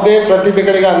 ಯಾವುದೇ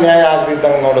ಪ್ರತಿಭೆಗಳಿಗೆ ಅನ್ಯಾಯ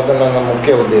ಆಗದಿದ್ದಂಗೆ ನೋಡೋದು ನನ್ನ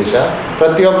ಮುಖ್ಯ ಉದ್ದೇಶ.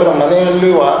 ಪ್ರತಿಯೊಬ್ಬರ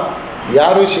ಮನೆಯಲ್ಲೂ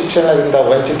ಯಾರೂ ಶಿಕ್ಷಣದಿಂದ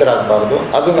ವಂಚಿತರಾಗಬಾರ್ದು,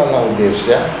 ಅದು ನನ್ನ ಉದ್ದೇಶ.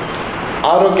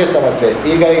 ಆರೋಗ್ಯ ಸಮಸ್ಯೆ,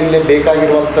 ಈಗ ಇಲ್ಲಿ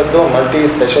ಬೇಕಾಗಿರುವಂಥದ್ದು ಮಲ್ಟಿ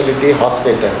ಸ್ಪೆಷಾಲಿಟಿ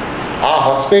ಹಾಸ್ಪಿಟಲ್. ಆ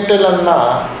ಹಾಸ್ಪಿಟಲನ್ನು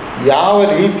ಯಾವ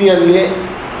ರೀತಿಯಲ್ಲಿ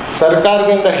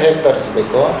ಸರ್ಕಾರದಿಂದ ಹೇಗೆ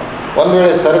ತರಿಸ್ಬೇಕು, ಒಂದು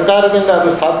ವೇಳೆ ಸರ್ಕಾರದಿಂದ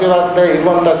ಅದು ಸಾಧ್ಯವಾಗದೇ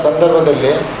ಇರುವಂಥ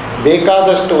ಸಂದರ್ಭದಲ್ಲಿ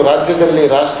ಬೇಕಾದಷ್ಟು ರಾಜ್ಯದಲ್ಲಿ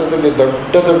ರಾಷ್ಟ್ರದಲ್ಲಿ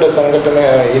ದೊಡ್ಡ ದೊಡ್ಡ ಸಂಘಟನೆ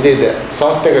ಇದಿದೆ,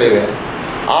 ಸಂಸ್ಥೆಗಳಿವೆ.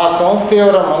 ಆ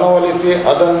ಸಂಸ್ಥೆಯವರ ಮನವೊಲಿಸಿ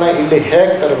ಅದನ್ನು ಇಲ್ಲಿ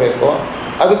ಹೇಗೆ ತರಬೇಕು,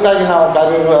 ಅದಕ್ಕಾಗಿ ನಾವು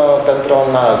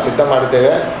ಕಾರ್ಯತಂತ್ರವನ್ನು ಸಿದ್ಧ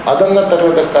ಮಾಡಿದ್ದೇವೆ. ಅದನ್ನು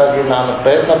ತರುವುದಕ್ಕಾಗಿ ನಾನು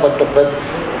ಪ್ರಯತ್ನಪಟ್ಟು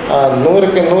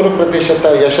 100ಕ್ಕೆ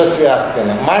 100% ಯಶಸ್ವಿ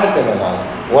ಮಾಡ್ತೇನೆ ನಾನು.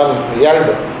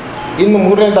 2 ಇನ್ನು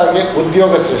 3ನೇದಾಗಿ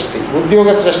ಉದ್ಯೋಗ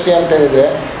ಸೃಷ್ಟಿ ಅಂತ ಹೇಳಿದರೆ,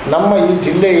 ನಮ್ಮ ಈ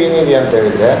ಜಿಲ್ಲೆ ಏನಿದೆ ಅಂತ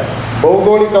ಹೇಳಿದರೆ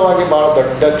ಭೌಗೋಳಿಕವಾಗಿ ಭಾಳ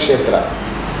ದೊಡ್ಡ ಕ್ಷೇತ್ರ.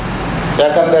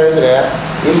 ಯಾಕಂತ ಹೇಳಿದರೆ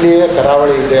ಇಲ್ಲಿ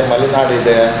ಕರಾವಳಿ ಇದೆ,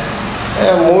 ಮಲೆನಾಡಿದೆ,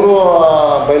 3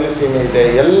 ಬಯಲುಸೀಮೆ ಇದೆ,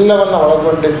 ಎಲ್ಲವನ್ನು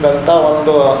ಒಳಗೊಂಡಿದ್ದಂಥ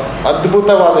ಒಂದು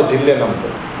ಅದ್ಭುತವಾದ ಜಿಲ್ಲೆ ನಮ್ಮದು.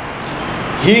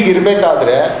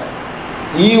 ಹೀಗಿರಬೇಕಾದ್ರೆ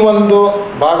ಈ ಒಂದು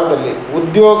ಭಾಗದಲ್ಲಿ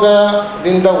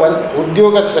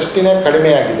ಉದ್ಯೋಗ ಸೃಷ್ಟಿನೇ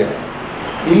ಕಡಿಮೆಯಾಗಿದೆ.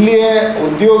 ಇಲ್ಲಿಯೇ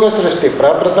ಉದ್ಯೋಗ ಸೃಷ್ಟಿ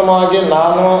ಪ್ರಪ್ರಥಮವಾಗಿ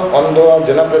ನಾನು ಒಂದು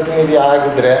ಜನಪ್ರತಿನಿಧಿ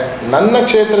ಆಗಿದ್ದರೆ ನನ್ನ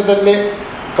ಕ್ಷೇತ್ರದಲ್ಲಿ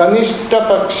ಕನಿಷ್ಠ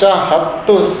ಪಕ್ಷ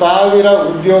 10,000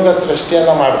 ಉದ್ಯೋಗ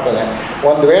ಸೃಷ್ಟಿಯನ್ನು ಮಾಡ್ತೇನೆ.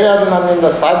 ಒಂದು ವೇಳೆ ಅದು ನನ್ನಿಂದ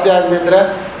ಸಾಧ್ಯ ಆಗದಿದ್ದರೆ,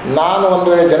 ನಾನು ಒಂದು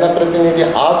ವೇಳೆ ಜನಪ್ರತಿನಿಧಿ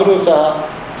ಆದರೂ ಸಹ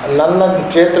ನನ್ನ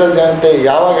ಕ್ಷೇತ್ರದ ಜನತೆ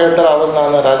ಯಾವಾಗ ಹೇಳ್ತಾರೋ ಅವಾಗ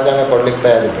ನಾನು ರಾಜೀನಾಮೆ ಕೊಡಲಿಕ್ಕೆ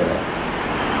ತಯಾರಿದ್ದೇನೆ.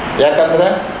 ಯಾಕಂದರೆ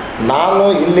ನಾನು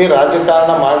ಇಲ್ಲಿ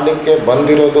ರಾಜಕಾರಣ ಮಾಡಲಿಕ್ಕೆ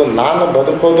ಬಂದಿರೋದು, ನಾನು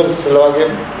ಬದುಕೋದ್ರ ಸಲುವಾಗಿ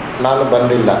ನಾನು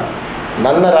ಬಂದಿಲ್ಲ.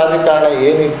 ನನ್ನ ರಾಜಕಾರಣ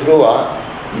ಏನಿದ್ರೂ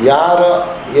ಯಾರು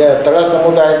ತಳ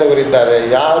ಸಮುದಾಯದವರಿದ್ದಾರೆ,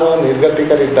 ಯಾರು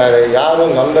ನಿರ್ಗತಿಕರಿದ್ದಾರೆ, ಯಾರು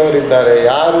ನೊಂದವರಿದ್ದಾರೆ,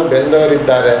 ಯಾರು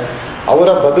ಬೆಂದವರಿದ್ದಾರೆ, ಅವರ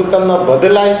ಬದುಕನ್ನು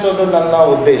ಬದಲಾಯಿಸೋದು ನನ್ನ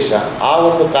ಉದ್ದೇಶ. ಆ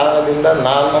ಒಂದು ಕಾರಣದಿಂದ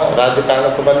ನಾನು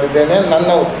ರಾಜಕಾರಣಕ್ಕೆ ಬಂದಿದ್ದೇನೆ. ನನ್ನ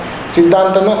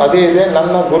ಸಿದ್ಧಾಂತನೂ ಅದೇ ಇದೆ.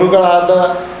 ನನ್ನ ಗುರುಗಳಾದ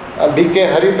BK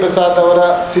ಹರಿಪ್ರಸಾದ್ ಅವರ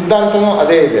ಸಿದ್ಧಾಂತನೂ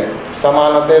ಅದೇ ಇದೆ,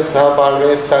 ಸಮಾನತೆ,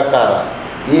 ಸಹಬಾಳ್ವೆ, ಸಹಕಾರ.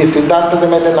 ಈ ಸಿದ್ಧಾಂತದ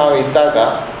ಮೇಲೆ ನಾವು ಇದ್ದಾಗ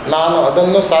ನಾನು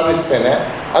ಅದನ್ನು ಸಾಧಿಸ್ತೇನೆ.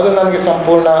 ಅದು ನನಗೆ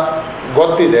ಸಂಪೂರ್ಣ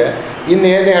ಗೊತ್ತಿದೆ. ಇನ್ನು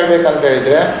ಏನೇ ಹೇಳಬೇಕಂತ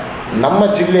ಹೇಳಿದರೆ, ನಮ್ಮ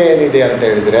ಜಿಲ್ಲೆ ಏನಿದೆ ಅಂತ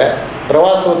ಹೇಳಿದರೆ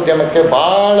ಪ್ರವಾಸೋದ್ಯಮಕ್ಕೆ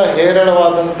ಭಾಳ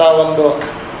ಹೇರಳವಾದಂಥ ಒಂದು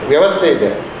ವ್ಯವಸ್ಥೆ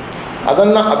ಇದೆ.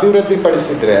 ಅದನ್ನು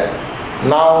ಅಭಿವೃದ್ಧಿಪಡಿಸಿದರೆ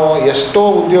ನಾವು ಎಷ್ಟೋ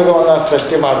ಉದ್ಯೋಗವನ್ನು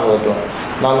ಸೃಷ್ಟಿ ಮಾಡ್ಬೋದು.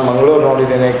 ನಾನು ಮಂಗಳೂರು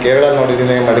ನೋಡಿದ್ದೇನೆ, ಕೇರಳ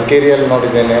ನೋಡಿದ್ದೇನೆ, ಮಡಿಕೇರಿಯಲ್ಲಿ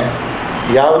ನೋಡಿದ್ದೇನೆ.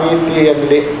 ಯಾವ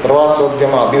ರೀತಿಯಲ್ಲಿ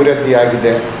ಪ್ರವಾಸೋದ್ಯಮ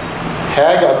ಅಭಿವೃದ್ಧಿಯಾಗಿದೆ,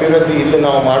 ಹೇಗೆ ಅಭಿವೃದ್ಧಿ ಇಲ್ಲಿ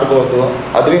ನಾವು ಮಾಡ್ಬೋದು,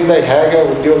 ಅದರಿಂದ ಹೇಗೆ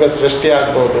ಉದ್ಯೋಗ ಸೃಷ್ಟಿ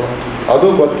ಆಗ್ಬೋದು ಅದು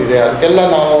ಗೊತ್ತಿದೆ. ಅದಕ್ಕೆಲ್ಲ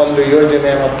ನಾವು ಒಂದು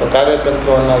ಯೋಜನೆ ಮತ್ತು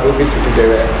ಕಾರ್ಯತಂತ್ರವನ್ನು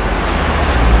ರೂಪಿಸಿಟ್ಟಿದ್ದೇವೆ.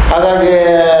 ಹಾಗಾಗಿ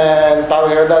ತಾವು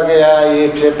ಹೇಳಿದಾಗೆ ಈ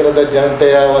ಕ್ಷೇತ್ರದ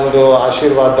ಜನತೆಯ ಒಂದು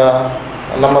ಆಶೀರ್ವಾದ,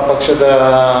 ನಮ್ಮ ಪಕ್ಷದ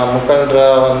ಮುಖಂಡರ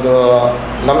ಒಂದು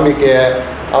ನಂಬಿಕೆ,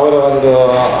 ಅವರ ಒಂದು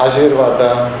ಆಶೀರ್ವಾದ,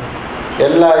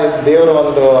 ಎಲ್ಲ ದೇವರ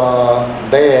ಒಂದು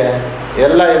ದಯೆ,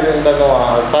 ಎಲ್ಲ ಇದರಿಂದನೂ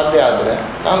ಸಾಧ್ಯ ಆದರೆ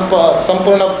ನಾನು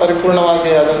ಸಂಪೂರ್ಣ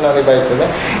ಪರಿಪೂರ್ಣವಾಗಿ ಅದನ್ನು ನಿಭಾಯಿಸ್ತೇನೆ.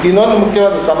 ಇನ್ನೊಂದು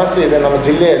ಮುಖ್ಯವಾದ ಸಮಸ್ಯೆ ಇದೆ ನಮ್ಮ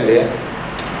ಜಿಲ್ಲೆಯಲ್ಲಿ,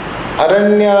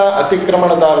 ಅರಣ್ಯ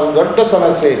ಅತಿಕ್ರಮಣದಾರರು ದೊಡ್ಡ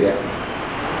ಸಮಸ್ಯೆ ಇದೆ.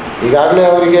 ಈಗಾಗಲೇ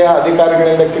ಅವರಿಗೆ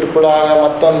ಅಧಿಕಾರಿಗಳಿಂದ ಕಿರುಕುಳ,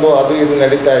 ಮತ್ತೊಂದು ಅದು ಇದು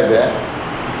ನಡೀತಾ ಇದೆ.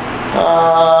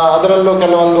 ಅದರಲ್ಲೂ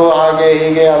ಕೆಲವೊಂದು ಹಾಗೆ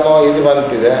ಹೀಗೆ ಅನ್ನೋ ಇದು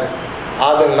ಬಂತಿದೆ.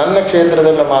 ಆದರೆ ನನ್ನ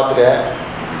ಕ್ಷೇತ್ರದಲ್ಲಿ ಮಾತ್ರ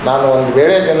ನಾನು ಒಂದು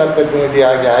ವೇಳೆ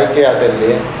ಜನಪ್ರತಿನಿಧಿಯಾಗಿ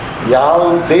ಆಯ್ಕೆಯಾದಲ್ಲಿ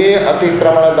ಯಾವುದೇ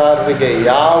ಅತಿಕ್ರಮಣದಾರರಿಗೆ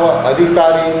ಯಾವ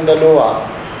ಅಧಿಕಾರಿಯಿಂದಲೂ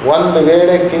ಒಂದು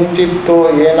ವೇಳೆ ಕಿಂಚಿತ್ತು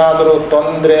ಏನಾದರೂ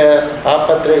ತೊಂದರೆ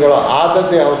ತಾಪತ್ರೆಗಳು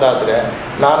ಆದದ್ದೇ ಹೌದಾದರೆ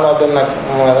ನಾನು ಅದನ್ನು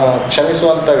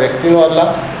ಕ್ಷಮಿಸುವಂಥ ವ್ಯಕ್ತಿಯೂ ಅಲ್ಲ.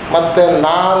 ಮತ್ತು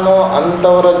ನಾನು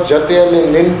ಅಂಥವರ ಜೊತೆಯಲ್ಲಿ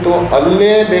ನಿಂತು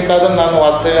ಅಲ್ಲೇ ಬೇಕಾದರೂ ನಾನು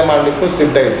ವಾಸ್ತವ್ಯ ಮಾಡಲಿಕ್ಕೂ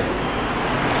ಸಿದ್ಧ ಇದ್ದೆ.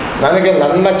 ನನಗೆ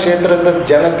ನನ್ನ ಕ್ಷೇತ್ರದ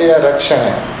ಜನತೆಯ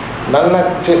ರಕ್ಷಣೆ, ನನ್ನ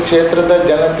ಕ್ಷೇತ್ರದ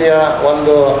ಜನತೆಯ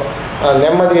ಒಂದು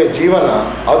ನೆಮ್ಮದಿಯ ಜೀವನ,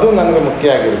 ಅದು ನನಗೆ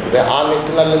ಮುಖ್ಯ ಆಗಿರುತ್ತದೆ. ಆ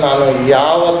ನಿಟ್ಟಿನಲ್ಲಿ ನಾನು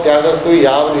ಯಾವ ತ್ಯಾಗಕ್ಕೂ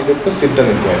ಯಾವ ಇದಕ್ಕೂ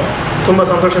ಸಿದ್ಧನಿದ್ದೇನೆ. ತುಂಬ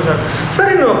ಸಂತೋಷ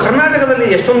ಸರ್. ಇನ್ನು ಕರ್ನಾಟಕದಲ್ಲಿ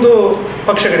ಎಷ್ಟೊಂದು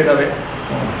ಪಕ್ಷಗಳಿದ್ದಾವೆ,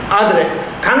 ಆದರೆ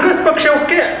ಕಾಂಗ್ರೆಸ್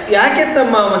ಪಕ್ಷಕ್ಕೆ ಯಾಕೆ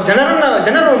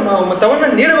ಜನರು ಮತವನ್ನು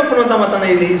ನೀಡಬೇಕು ಅನ್ನುವಂಥ ಮತನ್ನು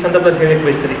ಈ ಸಂದರ್ಭದಲ್ಲಿ ಹೇಳಕ್ಕೆ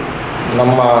ಬಯಸ್ತೀರಿ?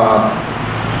 ನಮ್ಮ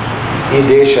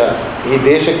ಈ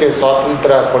ದೇಶಕ್ಕೆ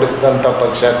ಸ್ವಾತಂತ್ರ್ಯ ಕೊಡಿಸಿದಂಥ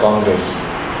ಪಕ್ಷ ಕಾಂಗ್ರೆಸ್.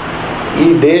 ಈ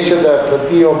ದೇಶದ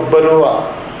ಪ್ರತಿಯೊಬ್ಬರೂ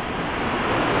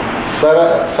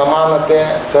ಸಮಾನತೆ,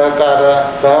 ಸಹಕಾರ,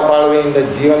 ಸಹಬಾಳ್ವೆಯಿಂದ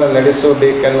ಜೀವನ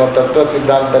ನಡೆಸಬೇಕೆನ್ನೋ ತತ್ವ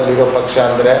ಸಿದ್ಧಾಂತದಲ್ಲಿರೋ ಪಕ್ಷ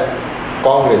ಅಂದರೆ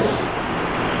ಕಾಂಗ್ರೆಸ್.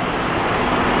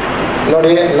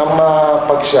 ನೋಡಿ, ನಮ್ಮ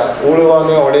ಪಕ್ಷ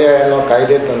ಉಳುವವನೇ ಒಡೆಯ ಅನ್ನೋ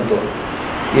ಕಾಯ್ದೆ ತಂತು.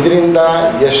 ಇದರಿಂದ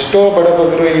ಎಷ್ಟೋ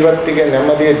ಬಡಬಗರು ಇವತ್ತಿಗೆ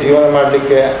ನೆಮ್ಮದಿಯ ಜೀವನ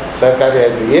ಮಾಡಲಿಕ್ಕೆ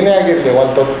ಸಹಕಾರಿಯಾಯಿತು. ಏನೇ ಆಗಿರಲಿ,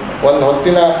 ಒಂದು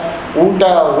ಹೊತ್ತಿನ ಊಟ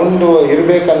ಉಂಡು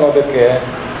ಇರಬೇಕನ್ನೋದಕ್ಕೆ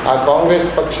ಆ ಕಾಂಗ್ರೆಸ್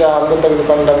ಪಕ್ಷ ಅಂದು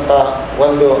ತೆಗೆದುಕೊಂಡಂಥ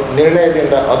ಒಂದು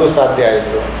ನಿರ್ಣಯದಿಂದ ಅದು ಸಾಧ್ಯ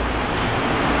ಆಯಿತು.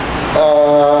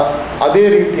 ಅದೇ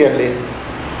ರೀತಿಯಲ್ಲಿ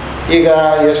ಈಗ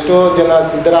ಎಷ್ಟೋ ಜನ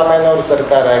ಸಿದ್ದರಾಮಯ್ಯನವ್ರ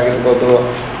ಸರ್ಕಾರ ಆಗಿರ್ಬೋದು,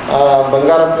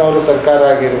 ಬಂಗಾರಪ್ಪನವ್ರ ಸರ್ಕಾರ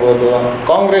ಆಗಿರ್ಬೋದು,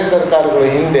 ಕಾಂಗ್ರೆಸ್ ಸರ್ಕಾರಗಳು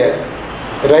ಹಿಂದೆ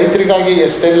ರೈತರಿಗಾಗಿ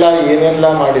ಎಷ್ಟೆಲ್ಲ ಏನೆಲ್ಲ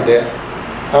ಮಾಡಿದೆ,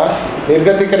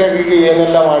 ನಿರ್ಗತಿಕರಿಗಾಗಿ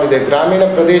ಏನೆಲ್ಲ ಮಾಡಿದೆ, ಗ್ರಾಮೀಣ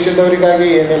ಪ್ರದೇಶದವರಿಗಾಗಿ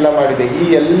ಏನೆಲ್ಲ ಮಾಡಿದೆ, ಈ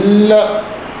ಎಲ್ಲ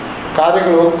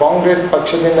ಕಾರ್ಯಗಳು ಕಾಂಗ್ರೆಸ್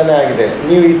ಪಕ್ಷದಿಂದನೇ ಆಗಿದೆ.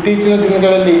 ನೀವು ಇತ್ತೀಚಿನ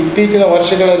ದಿನಗಳಲ್ಲಿ, ಇತ್ತೀಚಿನ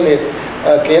ವರ್ಷಗಳಲ್ಲಿ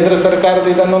ಕೇಂದ್ರ ಸರ್ಕಾರದ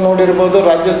ಇದನ್ನು ನೋಡಿರ್ಬೋದು,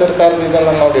 ರಾಜ್ಯ ಸರ್ಕಾರದ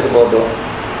ಇದನ್ನು ನೋಡಿರ್ಬೋದು.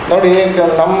 ನೋಡಿ,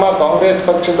 ನಮ್ಮ ಕಾಂಗ್ರೆಸ್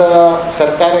ಪಕ್ಷದ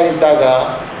ಸರ್ಕಾರ ಇದ್ದಾಗ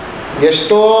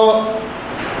ಎಷ್ಟೋ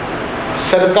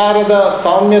ಸರ್ಕಾರದ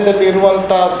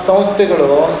ಸ್ವಾಮ್ಯದಲ್ಲಿರುವಂಥ ಸಂಸ್ಥೆಗಳು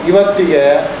ಇವತ್ತಿಗೆ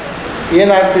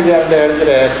ಏನಾಗ್ತಿದೆ ಅಂತ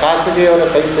ಹೇಳಿದ್ರೆ ಖಾಸಗಿಯವರ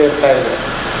ಕೈ ಸೇರ್ತಾ ಇದೆ.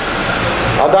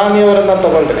 ಅದಾನಿಯವರನ್ನು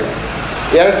ತಗೊಳ್ರಿ,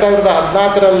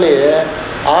 2014ರಲ್ಲಿ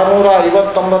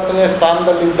 659ನೇ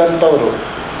ಸ್ಥಾನದಲ್ಲಿದ್ದಂಥವರು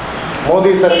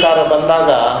ಮೋದಿ ಸರ್ಕಾರ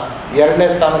ಬಂದಾಗ 2ನೇ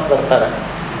ಸ್ಥಾನಕ್ಕೆ ಬರ್ತಾರೆ.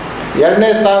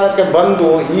 2ನೇ ಸ್ಥಾನಕ್ಕೆ ಬಂದು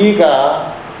ಈಗ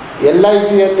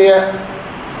LICಯಲ್ಲಿ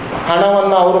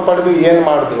ಹಣವನ್ನು ಅವರು ಪಡೆದು ಏನು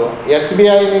ಮಾಡಿದ್ರು,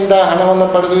 SBIನಿಂದ ಹಣವನ್ನು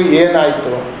ಪಡೆದು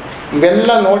ಏನಾಯಿತು,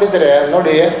 ಇವೆಲ್ಲ ನೋಡಿದರೆ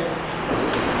ನೋಡಿ,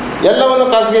 ಎಲ್ಲವನ್ನು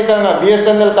ಖಾಸಗೀಕರಣ,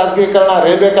 BSNL ಖಾಸಗೀಕರಣ,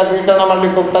 ರೈಲ್ವೆ ಖಾಸಗೀಕರಣ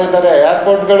ಮಾಡಲಿಕ್ಕೆ ಹೋಗ್ತಾ ಇದ್ದಾರೆ,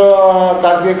 ಏರ್ಪೋರ್ಟ್ಗಳು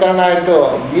ಖಾಸಗೀಕರಣ ಆಯಿತು,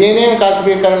 ಏನೇನು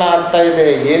ಖಾಸಗೀಕರಣ ಆಗ್ತಾ ಇದೆ,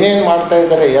 ಏನೇನು ಮಾಡ್ತಾ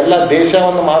ಇದ್ದಾರೆ, ಎಲ್ಲ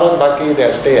ದೇಶವನ್ನು ಮಾರೋದು ಬಾಕಿ ಇದೆ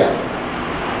ಅಷ್ಟೇ.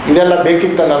 ಇದೆಲ್ಲ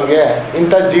ಬೇಕಿತ್ತು ನಮಗೆ?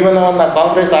 ಇಂಥ ಜೀವನವನ್ನು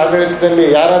ಕಾಂಗ್ರೆಸ್ ಆಡಳಿತದಲ್ಲಿ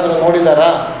ಯಾರಾದರೂ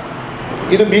ನೋಡಿದಾರಾ?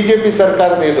 ಇದು BJP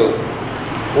ಸರ್ಕಾರದ ಇದು.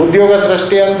 ಉದ್ಯೋಗ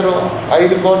ಸೃಷ್ಟಿ ಅಂದರು,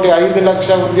 5 ಕೋಟಿ 5 ಲಕ್ಷ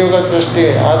ಉದ್ಯೋಗ ಸೃಷ್ಟಿ,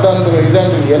 ಅದಂದರು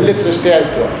ಇದಂದರು, ಎಲ್ಲಿ ಸೃಷ್ಟಿ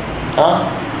ಆಯಿತು?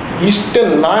 ಇಷ್ಟು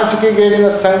ನಾಚಿಕೆಗೇರಿನ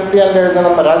ಸಂಗತಿ ಅಂತ ಹೇಳಿದ್ರೆ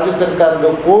ನಮ್ಮ ರಾಜ್ಯ ಸರ್ಕಾರದ್ದು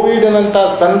ಕೋವಿಡ್ನಂಥ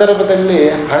ಸಂದರ್ಭದಲ್ಲಿ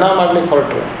ಹಣ ಮಾಡಲಿಕ್ಕೆ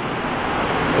ಹೊರಟರು.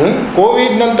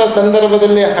 ಕೋವಿಡ್ನಂಥ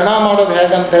ಸಂದರ್ಭದಲ್ಲಿ ಹಣ ಮಾಡೋದು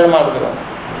ಹೇಗಂತ ಹೇಳಿ ಮಾಡಿದ್ರು.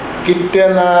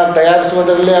 ಕಿಟ್ಟನ್ನು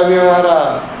ತಯಾರಿಸುವುದರಲ್ಲಿ ಅವ್ಯವಹಾರ,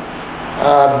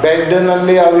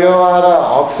 ಬೆಡ್ನಲ್ಲಿ ಅವ್ಯವಹಾರ,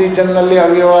 ಆಕ್ಸಿಜನ್ನಲ್ಲಿ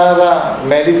ಅವ್ಯವಹಾರ,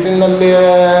 ಮೆಡಿಸಿನ್ನಲ್ಲಿ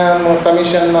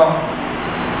ಕಮಿಷನ್ನು,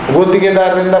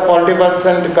 ಗುತ್ತಿಗೆದಾರರಿಂದ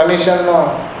 40% ಕಮಿಷನ್ನು,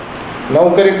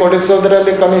 ನೌಕರಿ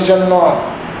ಕೊಡಿಸೋದ್ರಲ್ಲಿ ಕಮಿಷನ್ನು,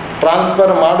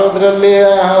 ಟ್ರಾನ್ಸ್ಫರ್ ಮಾಡೋದ್ರಲ್ಲಿ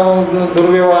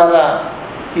ದುರ್ವ್ಯವಹಾರ.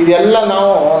 ಇದೆಲ್ಲ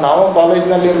ನಾವು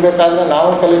ಕಾಲೇಜ್ನಲ್ಲಿ ಇರಬೇಕಾದ್ರೆ,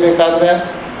 ನಾವು ಕಲಿಬೇಕಾದ್ರೆ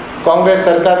ಕಾಂಗ್ರೆಸ್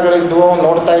ಸರ್ಕಾರಗಳಿದ್ವು,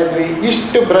 ನೋಡ್ತಾ ಇದ್ವಿ.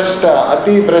 ಇಷ್ಟು ಭ್ರಷ್ಟ,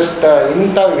 ಅತಿ ಭ್ರಷ್ಟ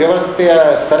ಇಂಥ ವ್ಯವಸ್ಥೆಯ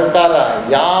ಸರ್ಕಾರ.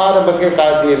 ಯಾರ ಬಗ್ಗೆ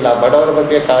ಕಾಳಜಿ ಇಲ್ಲ, ಬಡವರ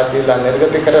ಬಗ್ಗೆ ಕಾಳಜಿ ಇಲ್ಲ,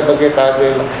 ನಿರ್ಗತಿಕರ ಬಗ್ಗೆ ಕಾಳಜಿ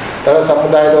ಇಲ್ಲ, ತಳ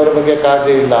ಸಮುದಾಯದವ್ರ ಬಗ್ಗೆ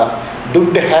ಕಾಳಜಿ ಇಲ್ಲ.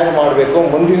 ದುಡ್ಡು ಹೇಗೆ ಮಾಡಬೇಕು,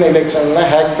 ಮುಂದಿನ ಎಲೆಕ್ಷನ್ನ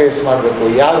ಹೇಗೆ ಫೇಸ್ ಮಾಡಬೇಕು,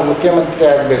 ಯಾರು ಮುಖ್ಯಮಂತ್ರಿ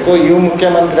ಆಗಬೇಕು, ಇವು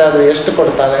ಮುಖ್ಯಮಂತ್ರಿ ಆದರೆ ಎಷ್ಟು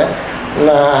ಕೊಡ್ತಾನೆ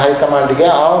ಹೈಕಮಾಂಡಿಗೆ,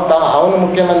 ಅವನು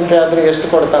ಮುಖ್ಯಮಂತ್ರಿ ಆದರೆ ಎಷ್ಟು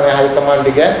ಕೊಡ್ತಾನೆ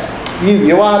ಹೈಕಮಾಂಡಿಗೆ. ಈ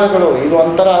ವ್ಯವಹಾರಗಳು, ಇದು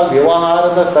ಒಂಥರ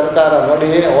ವ್ಯವಹಾರದ ಸರ್ಕಾರ. ನೋಡಿ,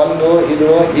 ಇದು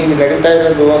ಈಗ ನಡೀತಾ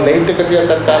ಇರೋದು ನೈತಿಕತೆಯ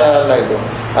ಸರ್ಕಾರ ಅಲ್ಲ, ಇದು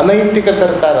ಅನೈತಿಕ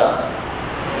ಸರ್ಕಾರ.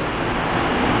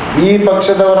 ಈ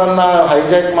ಪಕ್ಷದವರನ್ನು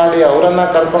ಹೈಜಾಕ್ ಮಾಡಿ, ಅವರನ್ನು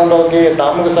ಕರ್ಕೊಂಡೋಗಿ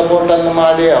ತಮಗೆ ಸಪೋರ್ಟನ್ನು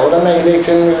ಮಾಡಿ, ಅವರನ್ನು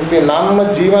ಎಲೆಕ್ಷನ್ ನಿಲ್ಲಿಸಿ, ನಮ್ಮ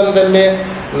ಜೀವನದಲ್ಲಿ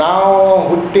ನಾವು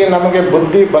ಹುಟ್ಟಿ ನಮಗೆ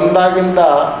ಬುದ್ಧಿ ಬಂದಾಗಿಂದ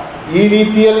ಈ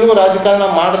ರೀತಿಯಲ್ಲೂ ರಾಜಕಾರಣ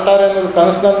ಮಾಡ್ತಾರೆ ಅನ್ನೋದು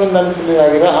ಕನಸನ್ನು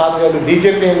ನನಸಲಿಲ್ಲ. ಆದರೆ ಅದು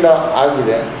BJPಯಿಂದ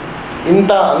ಆಗಿದೆ.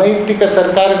 ಇಂಥ ಅನೈತಿಕ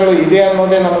ಸರ್ಕಾರಗಳು ಇದೆ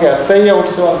ಅನ್ನೋದೇ ನಮಗೆ ಅಸಹ್ಯ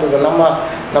ಹುಟ್ಟಿಸುವಂಥದ್ದು.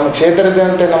 ನಮ್ಮ ಕ್ಷೇತ್ರ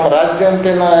ಜನತೆ, ನಮ್ಮ ರಾಜ್ಯ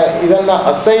ಜನತೆ ಇದನ್ನು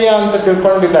ಅಸಹ್ಯ ಅಂತ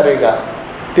ತಿಳ್ಕೊಂಡಿದ್ದಾರೆ. ಈಗ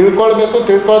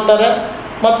ತಿಳ್ಕೊಳ್ತಾರೆ,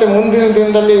 ಮತ್ತು ಮುಂದಿನ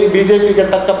ದಿನದಲ್ಲಿ BJPಗೆ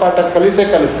ತಕ್ಕ ಪಾಠ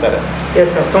ಕಲಿಸ್ತಾರೆ.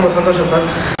 ಎಸ್ ಸರ್, ತುಂಬ ಸಂತೋಷ ಸರ್.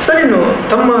 ಸರ್, ಇನ್ನು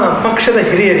ತಮ್ಮ ಪಕ್ಷದ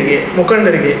ಹಿರಿಯರಿಗೆ,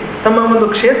 ಮುಖಂಡರಿಗೆ, ತಮ್ಮ ಒಂದು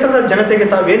ಕ್ಷೇತ್ರದ ಜನತೆಗೆ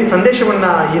ತಾವೇನು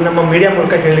ಸಂದೇಶವನ್ನು ಈ ನಮ್ಮ ಮೀಡಿಯಾ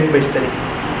ಮೂಲಕ ಹೇಳಲಿಕ್ಕೆ ಬಯಸ್ತೀರಿ?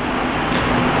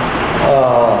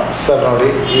 ಸರ್ ನೋಡಿ,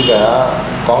 ಈಗ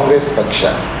ಕಾಂಗ್ರೆಸ್ ಪಕ್ಷ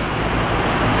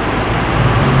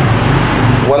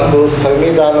ಒಂದು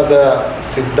ಸಂವಿಧಾನದ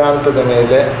ಸಿದ್ಧಾಂತದ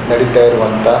ಮೇಲೆ ನಡೀತಾ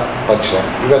ಇರುವಂಥ ಪಕ್ಷ.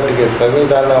 ಇವತ್ತಿಗೆ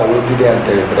ಸಂವಿಧಾನ ಉಳಿದಿದೆ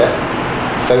ಅಂತೇಳಿದರೆ,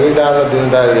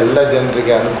 ಸಂವಿಧಾನದಿಂದ ಎಲ್ಲ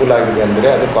ಜನರಿಗೆ ಅನುಕೂಲ ಆಗಿದೆ ಅಂದರೆ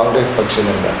ಅದು ಕಾಂಗ್ರೆಸ್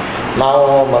ಪಕ್ಷದಿಂದ. ನಾವು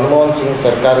ಮನಮೋಹನ್ ಸಿಂಗ್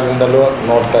ಸರ್ಕಾರದಿಂದಲೂ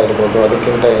ನೋಡ್ತಾ ಇರ್ಬೋದು,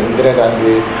 ಅದಕ್ಕಿಂತ ಇಂದಿರಾ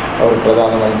ಗಾಂಧಿ ಅವರು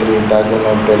ಪ್ರಧಾನಮಂತ್ರಿ ಇದ್ದಾಗೂ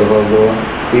ನೋಡ್ತಾ ಇರ್ಬೋದು,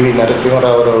 PV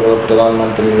ನರಸಿಂಹರಾವ್ರವರು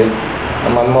ಪ್ರಧಾನಮಂತ್ರಿ,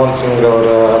 ಮನಮೋಹನ್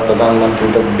ಸಿಂಗ್ರವರ ಪ್ರಧಾನಮಂತ್ರಿ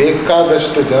ಇದ್ದ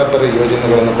ಬೇಕಾದಷ್ಟು ಜನಪರ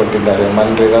ಯೋಜನೆಗಳನ್ನು ಕೊಟ್ಟಿದ್ದಾರೆ.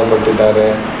 ಮನ್ರೇಗಾ ಕೊಟ್ಟಿದ್ದಾರೆ,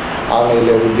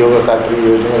 ಆಮೇಲೆ ಉದ್ಯೋಗ ಖಾತ್ರಿ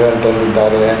ಯೋಜನೆಗಳನ್ನು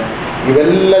ತಂದಿದ್ದಾರೆ.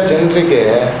 ಇವೆಲ್ಲ ಜನರಿಗೆ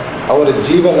ಅವರ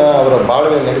ಜೀವನ, ಅವರ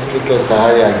ಬಾಳ್ವೆ ನಡೆಸಲಿಕ್ಕೆ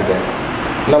ಸಹಾಯ ಆಗಿದೆ.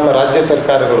 ನಮ್ಮ ರಾಜ್ಯ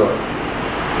ಸರ್ಕಾರಗಳು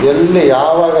ಎಲ್ಲಿ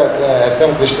ಯಾವಾಗ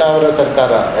SM ಕೃಷ್ಣ ಅವರ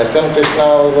ಸರ್ಕಾರ, SM ಕೃಷ್ಣ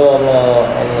ಅವರ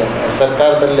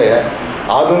ಸರ್ಕಾರದಲ್ಲೇ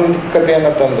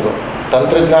ಆಧುನಿಕತೆಯನ್ನು ತಂದರು,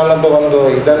 ತಂತ್ರಜ್ಞಾನದ ಒಂದು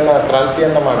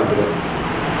ಕ್ರಾಂತಿಯನ್ನು ಮಾಡಿದರು.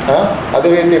 ಅದೇ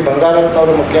ರೀತಿ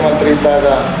ಬಂಗಾರಪ್ಪನವರು ಮುಖ್ಯಮಂತ್ರಿ ಇದ್ದಾಗ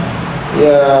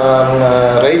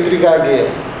ರೈತರಿಗಾಗಿ,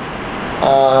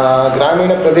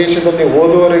 ಗ್ರಾಮೀಣ ಪ್ರದೇಶದಲ್ಲಿ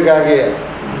ಓದುವವರಿಗಾಗಿ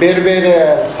ಬೇರೆ ಬೇರೆ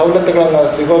ಸವಲತ್ತುಗಳನ್ನು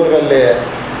ಸಿಗೋದರಲ್ಲಿ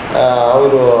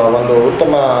ಅವರು ಒಂದು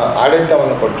ಉತ್ತಮ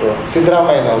ಆಡಳಿತವನ್ನು ಕೊಟ್ಟರು.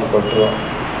 ಸಿದ್ದರಾಮಯ್ಯನವರು ಕೊಟ್ಟರು.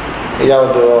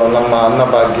 ಯಾವುದು ನಮ್ಮ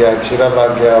ಅನ್ನಭಾಗ್ಯ,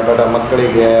 ಕ್ಷೀರಭಾಗ್ಯ, ಬಡ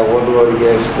ಮಕ್ಕಳಿಗೆ,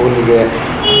 ಓದುವವರಿಗೆ, ಸ್ಕೂಲಿಗೆ,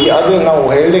 ಅದು ನಾವು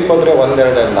ಹೇಳಲಿಕ್ಕೆ ಹೋದರೆ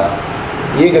ಒಂದೆರಡಲ್ಲ.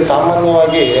 ಈಗ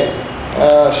ಸಾಮಾನ್ಯವಾಗಿ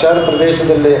ಶಹರ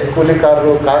ಪ್ರದೇಶದಲ್ಲಿ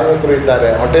ಕೂಲಿಕಾರರು, ಕಾರ್ಮಿಕರು ಇದ್ದಾರೆ.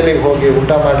 ಹೋಟೆಲಿಗೆ ಹೋಗಿ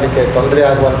ಊಟ ಮಾಡಲಿಕ್ಕೆ ತೊಂದರೆ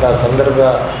ಆಗುವಂಥ ಸಂದರ್ಭ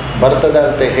ಬರ್ತದೆ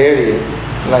ಅಂತ ಹೇಳಿ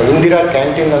ಇಂದಿರಾ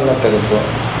ಕ್ಯಾಂಟೀನನ್ನು ತೆಗೆದು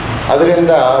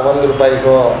ಅದರಿಂದ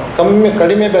 ₹1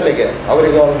 ಕಡಿಮೆ ಬೆಲೆಗೆ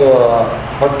ಅವರಿಗೆ ಒಂದು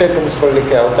ಹೊಟ್ಟೆ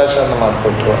ತುಂಬಿಸ್ಕೊಳ್ಳಿಕ್ಕೆ ಅವಕಾಶವನ್ನು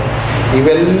ಮಾಡಿಕೊಟ್ರು.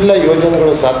 ಇವೆಲ್ಲ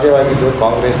ಯೋಜನೆಗಳು ಸಾಧ್ಯವಾಗಿದ್ದು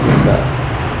ಕಾಂಗ್ರೆಸ್ನಿಂದ.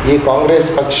 ಈ ಕಾಂಗ್ರೆಸ್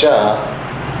ಪಕ್ಷ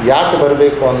ಯಾಕೆ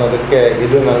ಬರಬೇಕು ಅನ್ನೋದಕ್ಕೆ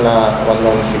ಇದು ನನ್ನ ಒಂದು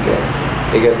ಅನಿಸಿಕೆ.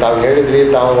 ಈಗ ತಾವು ಹೇಳಿದ್ರಿ,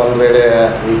 ತಾವು ಒಂದು ವೇಳೆ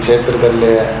ಈ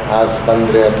ಕ್ಷೇತ್ರದಲ್ಲಿ ಆರಿಸಿ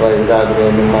ಬಂದರೆ ಅಥವಾ ಇದಾದರೆ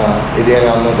ನಿಮ್ಮ ಇದೇನು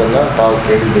ಅನ್ನೋದನ್ನು ತಾವು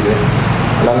ಕೇಳಿದ್ದೀರಿ.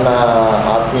 ನನ್ನ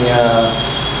ಆತ್ಮೀಯ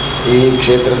ಈ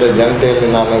ಕ್ಷೇತ್ರದ ಜನತೆಯಲ್ಲಿ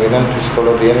ನಾನು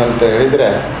ವಿನಂತಿಸಿಕೊಳ್ಳೋದು ಏನಂತ ಹೇಳಿದರೆ,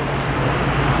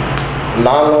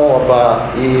 ನಾನು ಒಬ್ಬ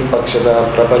ಈ ಪಕ್ಷದ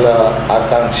ಪ್ರಬಲ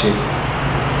ಆಕಾಂಕ್ಷಿ.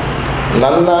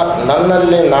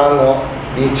 ನನ್ನಲ್ಲಿ ನಾನು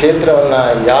ಈ ಕ್ಷೇತ್ರವನ್ನು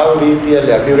ಯಾವ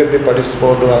ರೀತಿಯಲ್ಲಿ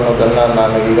ಅಭಿವೃದ್ಧಿಪಡಿಸ್ಬೋದು ಅನ್ನೋದನ್ನು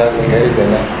ನಾನು ಈಗಾಗಲೇ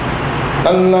ಹೇಳಿದ್ದೇನೆ.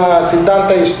 ನನ್ನ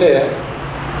ಸಿದ್ಧಾಂತ ಇಷ್ಟೇ,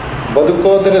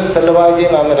 ಬದುಕೋದರ ಸಲುವಾಗಿ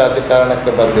ನಾನು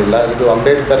ರಾಜಕಾರಣಕ್ಕೆ ಬರಲಿಲ್ಲ. ಇದು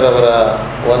ಅಂಬೇಡ್ಕರ್ ಅವರ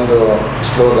ಒಂದು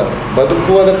ಸ್ಲೋಗನ್.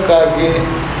 ಬದುಕುವುದಕ್ಕಾಗಿ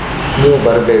ನೀವು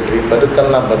ಬರಬೇಡ್ರಿ,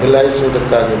 ಬದುಕನ್ನು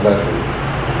ಬದಲಾಯಿಸುವುದಕ್ಕಾಗಿ ಬರ್ರಿ,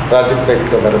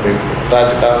 ರಾಜಕೀಯಕ್ಕೆ ಬರಬೇಕು,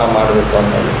 ರಾಜಕಾರಣ ಮಾಡಬೇಕು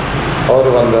ಅನ್ನೋದು ಅವರು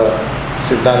ಒಂದು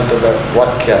ಸಿದ್ಧಾಂತದ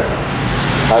ವಾಕ್ಯ.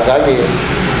 ಹಾಗಾಗಿ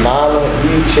ನಾನು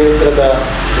ಈ ಕ್ಷೇತ್ರದ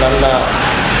ನನ್ನ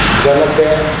ಜನತೆ,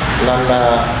 ನನ್ನ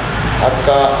ಅಕ್ಕ,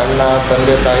 ಅಣ್ಣ,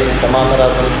 ತಂದೆ, ತಾಯಿ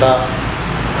ಸಮಾನರಾದಂಥ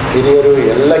ಹಿರಿಯರು,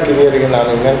 ಎಲ್ಲ ಕಿರಿಯರಿಗೆ ನಾನು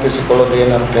ವಿನಂತಿಸಿಕೊಳ್ಳೋದು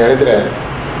ಏನಂತ ಹೇಳಿದರೆ,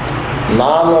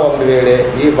 ನಾನು ಒಂದು ವೇಳೆ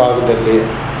ಈ ಭಾಗದಲ್ಲಿ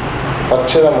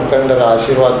ಪಕ್ಷದ ಮುಖಂಡರ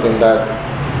ಆಶೀರ್ವಾದದಿಂದ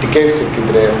ಟಿಕೆಟ್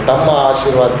ಸಿಕ್ಕಿದರೆ, ತಮ್ಮ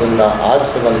ಆಶೀರ್ವಾದದಿಂದ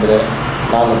ಆರಿಸಿ ಬಂದರೆ,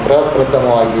 ನಾನು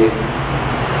ಪ್ರಪ್ರಥಮವಾಗಿ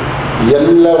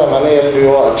ಎಲ್ಲರ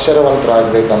ಮನೆಯಲ್ಲಿಯೂ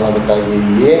ಅಕ್ಷರವಂತರಾಗಬೇಕು ಅನ್ನೋದಕ್ಕಾಗಿ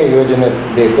ಏನು ಯೋಜನೆ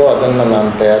ಬೇಕೋ ಅದನ್ನು ನಾನು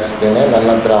ತಯಾರಿಸ್ತೇನೆ. ನನ್ನ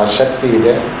ಹತ್ರ ಆ ಶಕ್ತಿ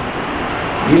ಇದೆ.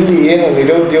 ಇಲ್ಲಿ ಏನು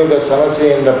ನಿರುದ್ಯೋಗ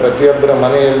ಸಮಸ್ಯೆಯಿಂದ ಪ್ರತಿಯೊಬ್ಬರ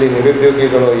ಮನೆಯಲ್ಲಿ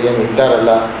ನಿರುದ್ಯೋಗಿಗಳು ಏನು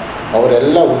ಇದ್ದಾರಲ್ಲ,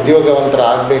 ಅವರೆಲ್ಲ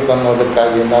ಉದ್ಯೋಗವಂತರಾಗಬೇಕು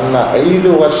ಅನ್ನೋದಕ್ಕಾಗಿ ನನ್ನ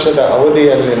 5 ವರ್ಷದ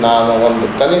ಅವಧಿಯಲ್ಲಿ ನಾನು ಒಂದು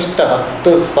ಕನಿಷ್ಠ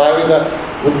 10,000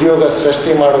 ಉದ್ಯೋಗ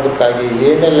ಸೃಷ್ಟಿ ಮಾಡೋದಕ್ಕಾಗಿ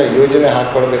ಏನೆಲ್ಲ ಯೋಜನೆ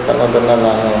ಹಾಕ್ಕೊಳ್ಬೇಕು ಅನ್ನೋದನ್ನು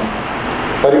ನಾನು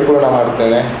ಪರಿಪೂರ್ಣ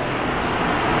ಮಾಡ್ತೇನೆ.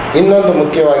 ಇನ್ನೊಂದು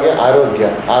ಮುಖ್ಯವಾಗಿ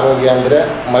ಆರೋಗ್ಯ ಅಂದರೆ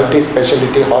ಮಲ್ಟಿ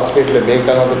ಸ್ಪೆಷಾಲಿಟಿ ಹಾಸ್ಪಿಟ್ಲ್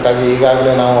ಬೇಕನ್ನೋದಕ್ಕಾಗಿ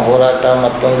ಈಗಾಗಲೇ ನಾವು ಹೋರಾಟ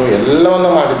ಮತ್ತೊಂದು ಎಲ್ಲವನ್ನು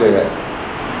ಮಾಡಿದ್ದೇವೆ.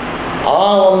 ಆ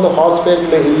ಒಂದು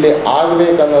ಹಾಸ್ಪಿಟ್ಲ್ ಇಲ್ಲಿ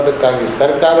ಆಗಬೇಕನ್ನೋದಕ್ಕಾಗಿ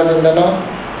ಸರ್ಕಾರದಿಂದನೋ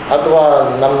ಅಥವಾ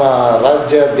ನಮ್ಮ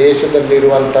ರಾಜ್ಯ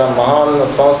ದೇಶದಲ್ಲಿರುವಂಥ ಮಹಾನ್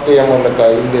ಸಂಸ್ಥೆಯ ಮೂಲಕ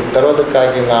ಇಲ್ಲಿ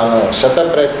ತರೋದಕ್ಕಾಗಿ ನಾನು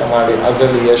ಶತಪ್ರಯತ್ನ ಮಾಡಿ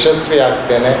ಅದರಲ್ಲಿ ಯಶಸ್ವಿ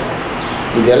ಆಗ್ತೇನೆ.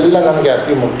 ಇದೆಲ್ಲ ನನಗೆ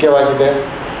ಅತಿ ಮುಖ್ಯವಾಗಿದೆ.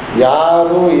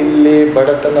 ಯಾರೂ ಇಲ್ಲಿ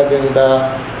ಬಡತನದಿಂದ,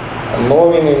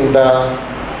 ನೋವಿನಿಂದ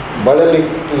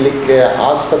ಬಳಲಿಕ್ಕೆ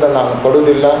ಆಸ್ಪದ ನಾನು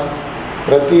ಕೊಡುವುದಿಲ್ಲ.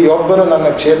 ಪ್ರತಿಯೊಬ್ಬರೂ ನನ್ನ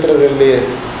ಕ್ಷೇತ್ರದಲ್ಲಿ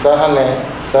ಸಹನೆ,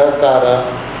 ಸಹಕಾರ,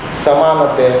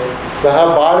 ಸಮಾನತೆ,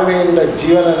 ಸಹಬಾಳ್ವೆಯಿಂದ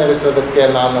ಜೀವನ ನಡೆಸೋದಕ್ಕೆ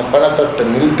ನಾನು ಪಣತೊಟ್ಟು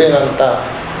ನಿಲ್ತೇನಂತ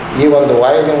ಈ ಒಂದು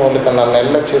ವಾಹಿನಿ ಮೂಲಕ ನನ್ನ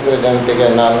ಎಲ್ಲ ಕ್ಷೇತ್ರ ಜನತೆಗೆ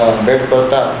ನಾನು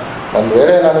ಬೇಡ್ಕೊಳ್ತಾ, ಒಂದು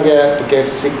ವೇಳೆ ನನಗೆ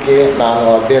ಟಿಕೆಟ್ ಸಿಕ್ಕಿ ನಾನು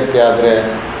ಅಭ್ಯರ್ಥಿ ಆದರೆ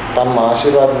ತಮ್ಮ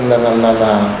ಆಶೀರ್ವಾದದಿಂದ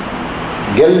ನನ್ನನ್ನು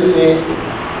ಗೆಲ್ಲಿಸಿ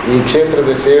ಈ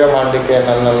ಕ್ಷೇತ್ರದ ಸೇವೆ ಮಾಡಲಿಕ್ಕೆ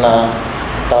ನನ್ನನ್ನು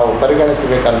ತಾವು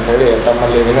ಪರಿಗಣಿಸಬೇಕಂತ ಹೇಳಿ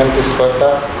ತಮ್ಮಲ್ಲಿ ವಿನಂತಿಸ್ಕೊಳ್ತಾ,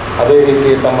 ಅದೇ ರೀತಿ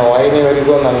ತಮ್ಮ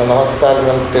ವಾಹಿನಿಯವರಿಗೂ ನನ್ನ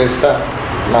ನಮಸ್ಕಾರಗಳನ್ನು ತಿಳಿಸ್ತಾ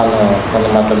ನಾನು ನನ್ನ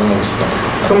ಮಾತನ್ನು ಮುಗಿಸ್ತೇನೆ.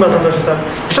 ತುಂಬ ಸಂತೋಷ ಸರ್.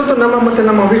 ಇಷ್ಟೊತ್ತು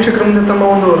ನಮ್ಮ ವೀಕ್ಷಕರ ಮುಂದೆ ತಮ್ಮ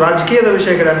ಒಂದು ರಾಜಕೀಯದ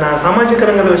ವಿಷಯಗಳನ್ನು, ಸಾಮಾಜಿಕ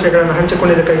ರಂಗದ ವಿಷಯಗಳನ್ನು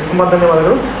ಹಂಚಿಕೊಂಡಿದ್ದಕ್ಕಾಗಿ ತುಂಬ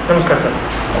ಧನ್ಯವಾದಗಳು. ನಮಸ್ಕಾರ ಸರ್.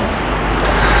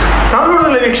 ತಾವು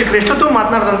ನೋಡಿದಲ್ಲಿ ವೀಕ್ಷಕರು, ಇಷ್ಟೊತ್ತು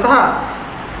ಮಾತನಾಡಿದಂತಹ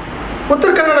ಉತ್ತರ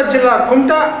ಕನ್ನಡ ಜಿಲ್ಲಾ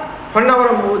ಕುಮಟಾ-ಹೊನ್ನಾವರ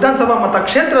ವಿಧಾನಸಭಾ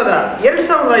ಮತಕ್ಷೇತ್ರದ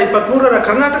 2023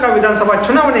 ಕರ್ನಾಟಕ ವಿಧಾನಸಭಾ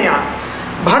ಚುನಾವಣೆಯ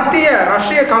ಭಾರತೀಯ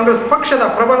ರಾಷ್ಟ್ರೀಯ ಕಾಂಗ್ರೆಸ್ ಪಕ್ಷದ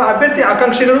ಪ್ರಬಲ ಅಭ್ಯರ್ಥಿ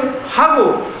ಆಕಾಂಕ್ಷಿಗಳು ಹಾಗೂ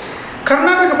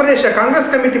ಕರ್ನಾಟಕ ಪ್ರದೇಶ ಕಾಂಗ್ರೆಸ್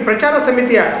ಕಮಿಟಿ ಪ್ರಚಾರ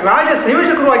ಸಮಿತಿಯ ರಾಜ್ಯ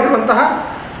ಸಂಯೋಜಕರು ಆಗಿರುವಂತಹ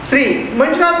ಶ್ರೀ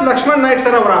ಮಂಜುನಾಥ್ ಲಕ್ಷ್ಮಣ್ ನಾಯ್ಕ್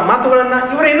ಸರ್ ಅವರ ಮಾತುಗಳನ್ನು,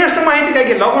 ಇವರ ಇನ್ನಷ್ಟು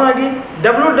ಮಾಹಿತಿಗಾಗಿ ಲಾಗಿನ್ ಆಗಿ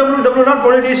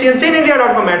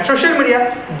www.politiciansinindia.com ಸೋಷಿಯಲ್ ಮೀಡಿಯಾ.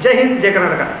 ಜೈ ಹಿಂದ್, ಜೈ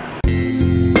ಕರ್ನಾಟಕ.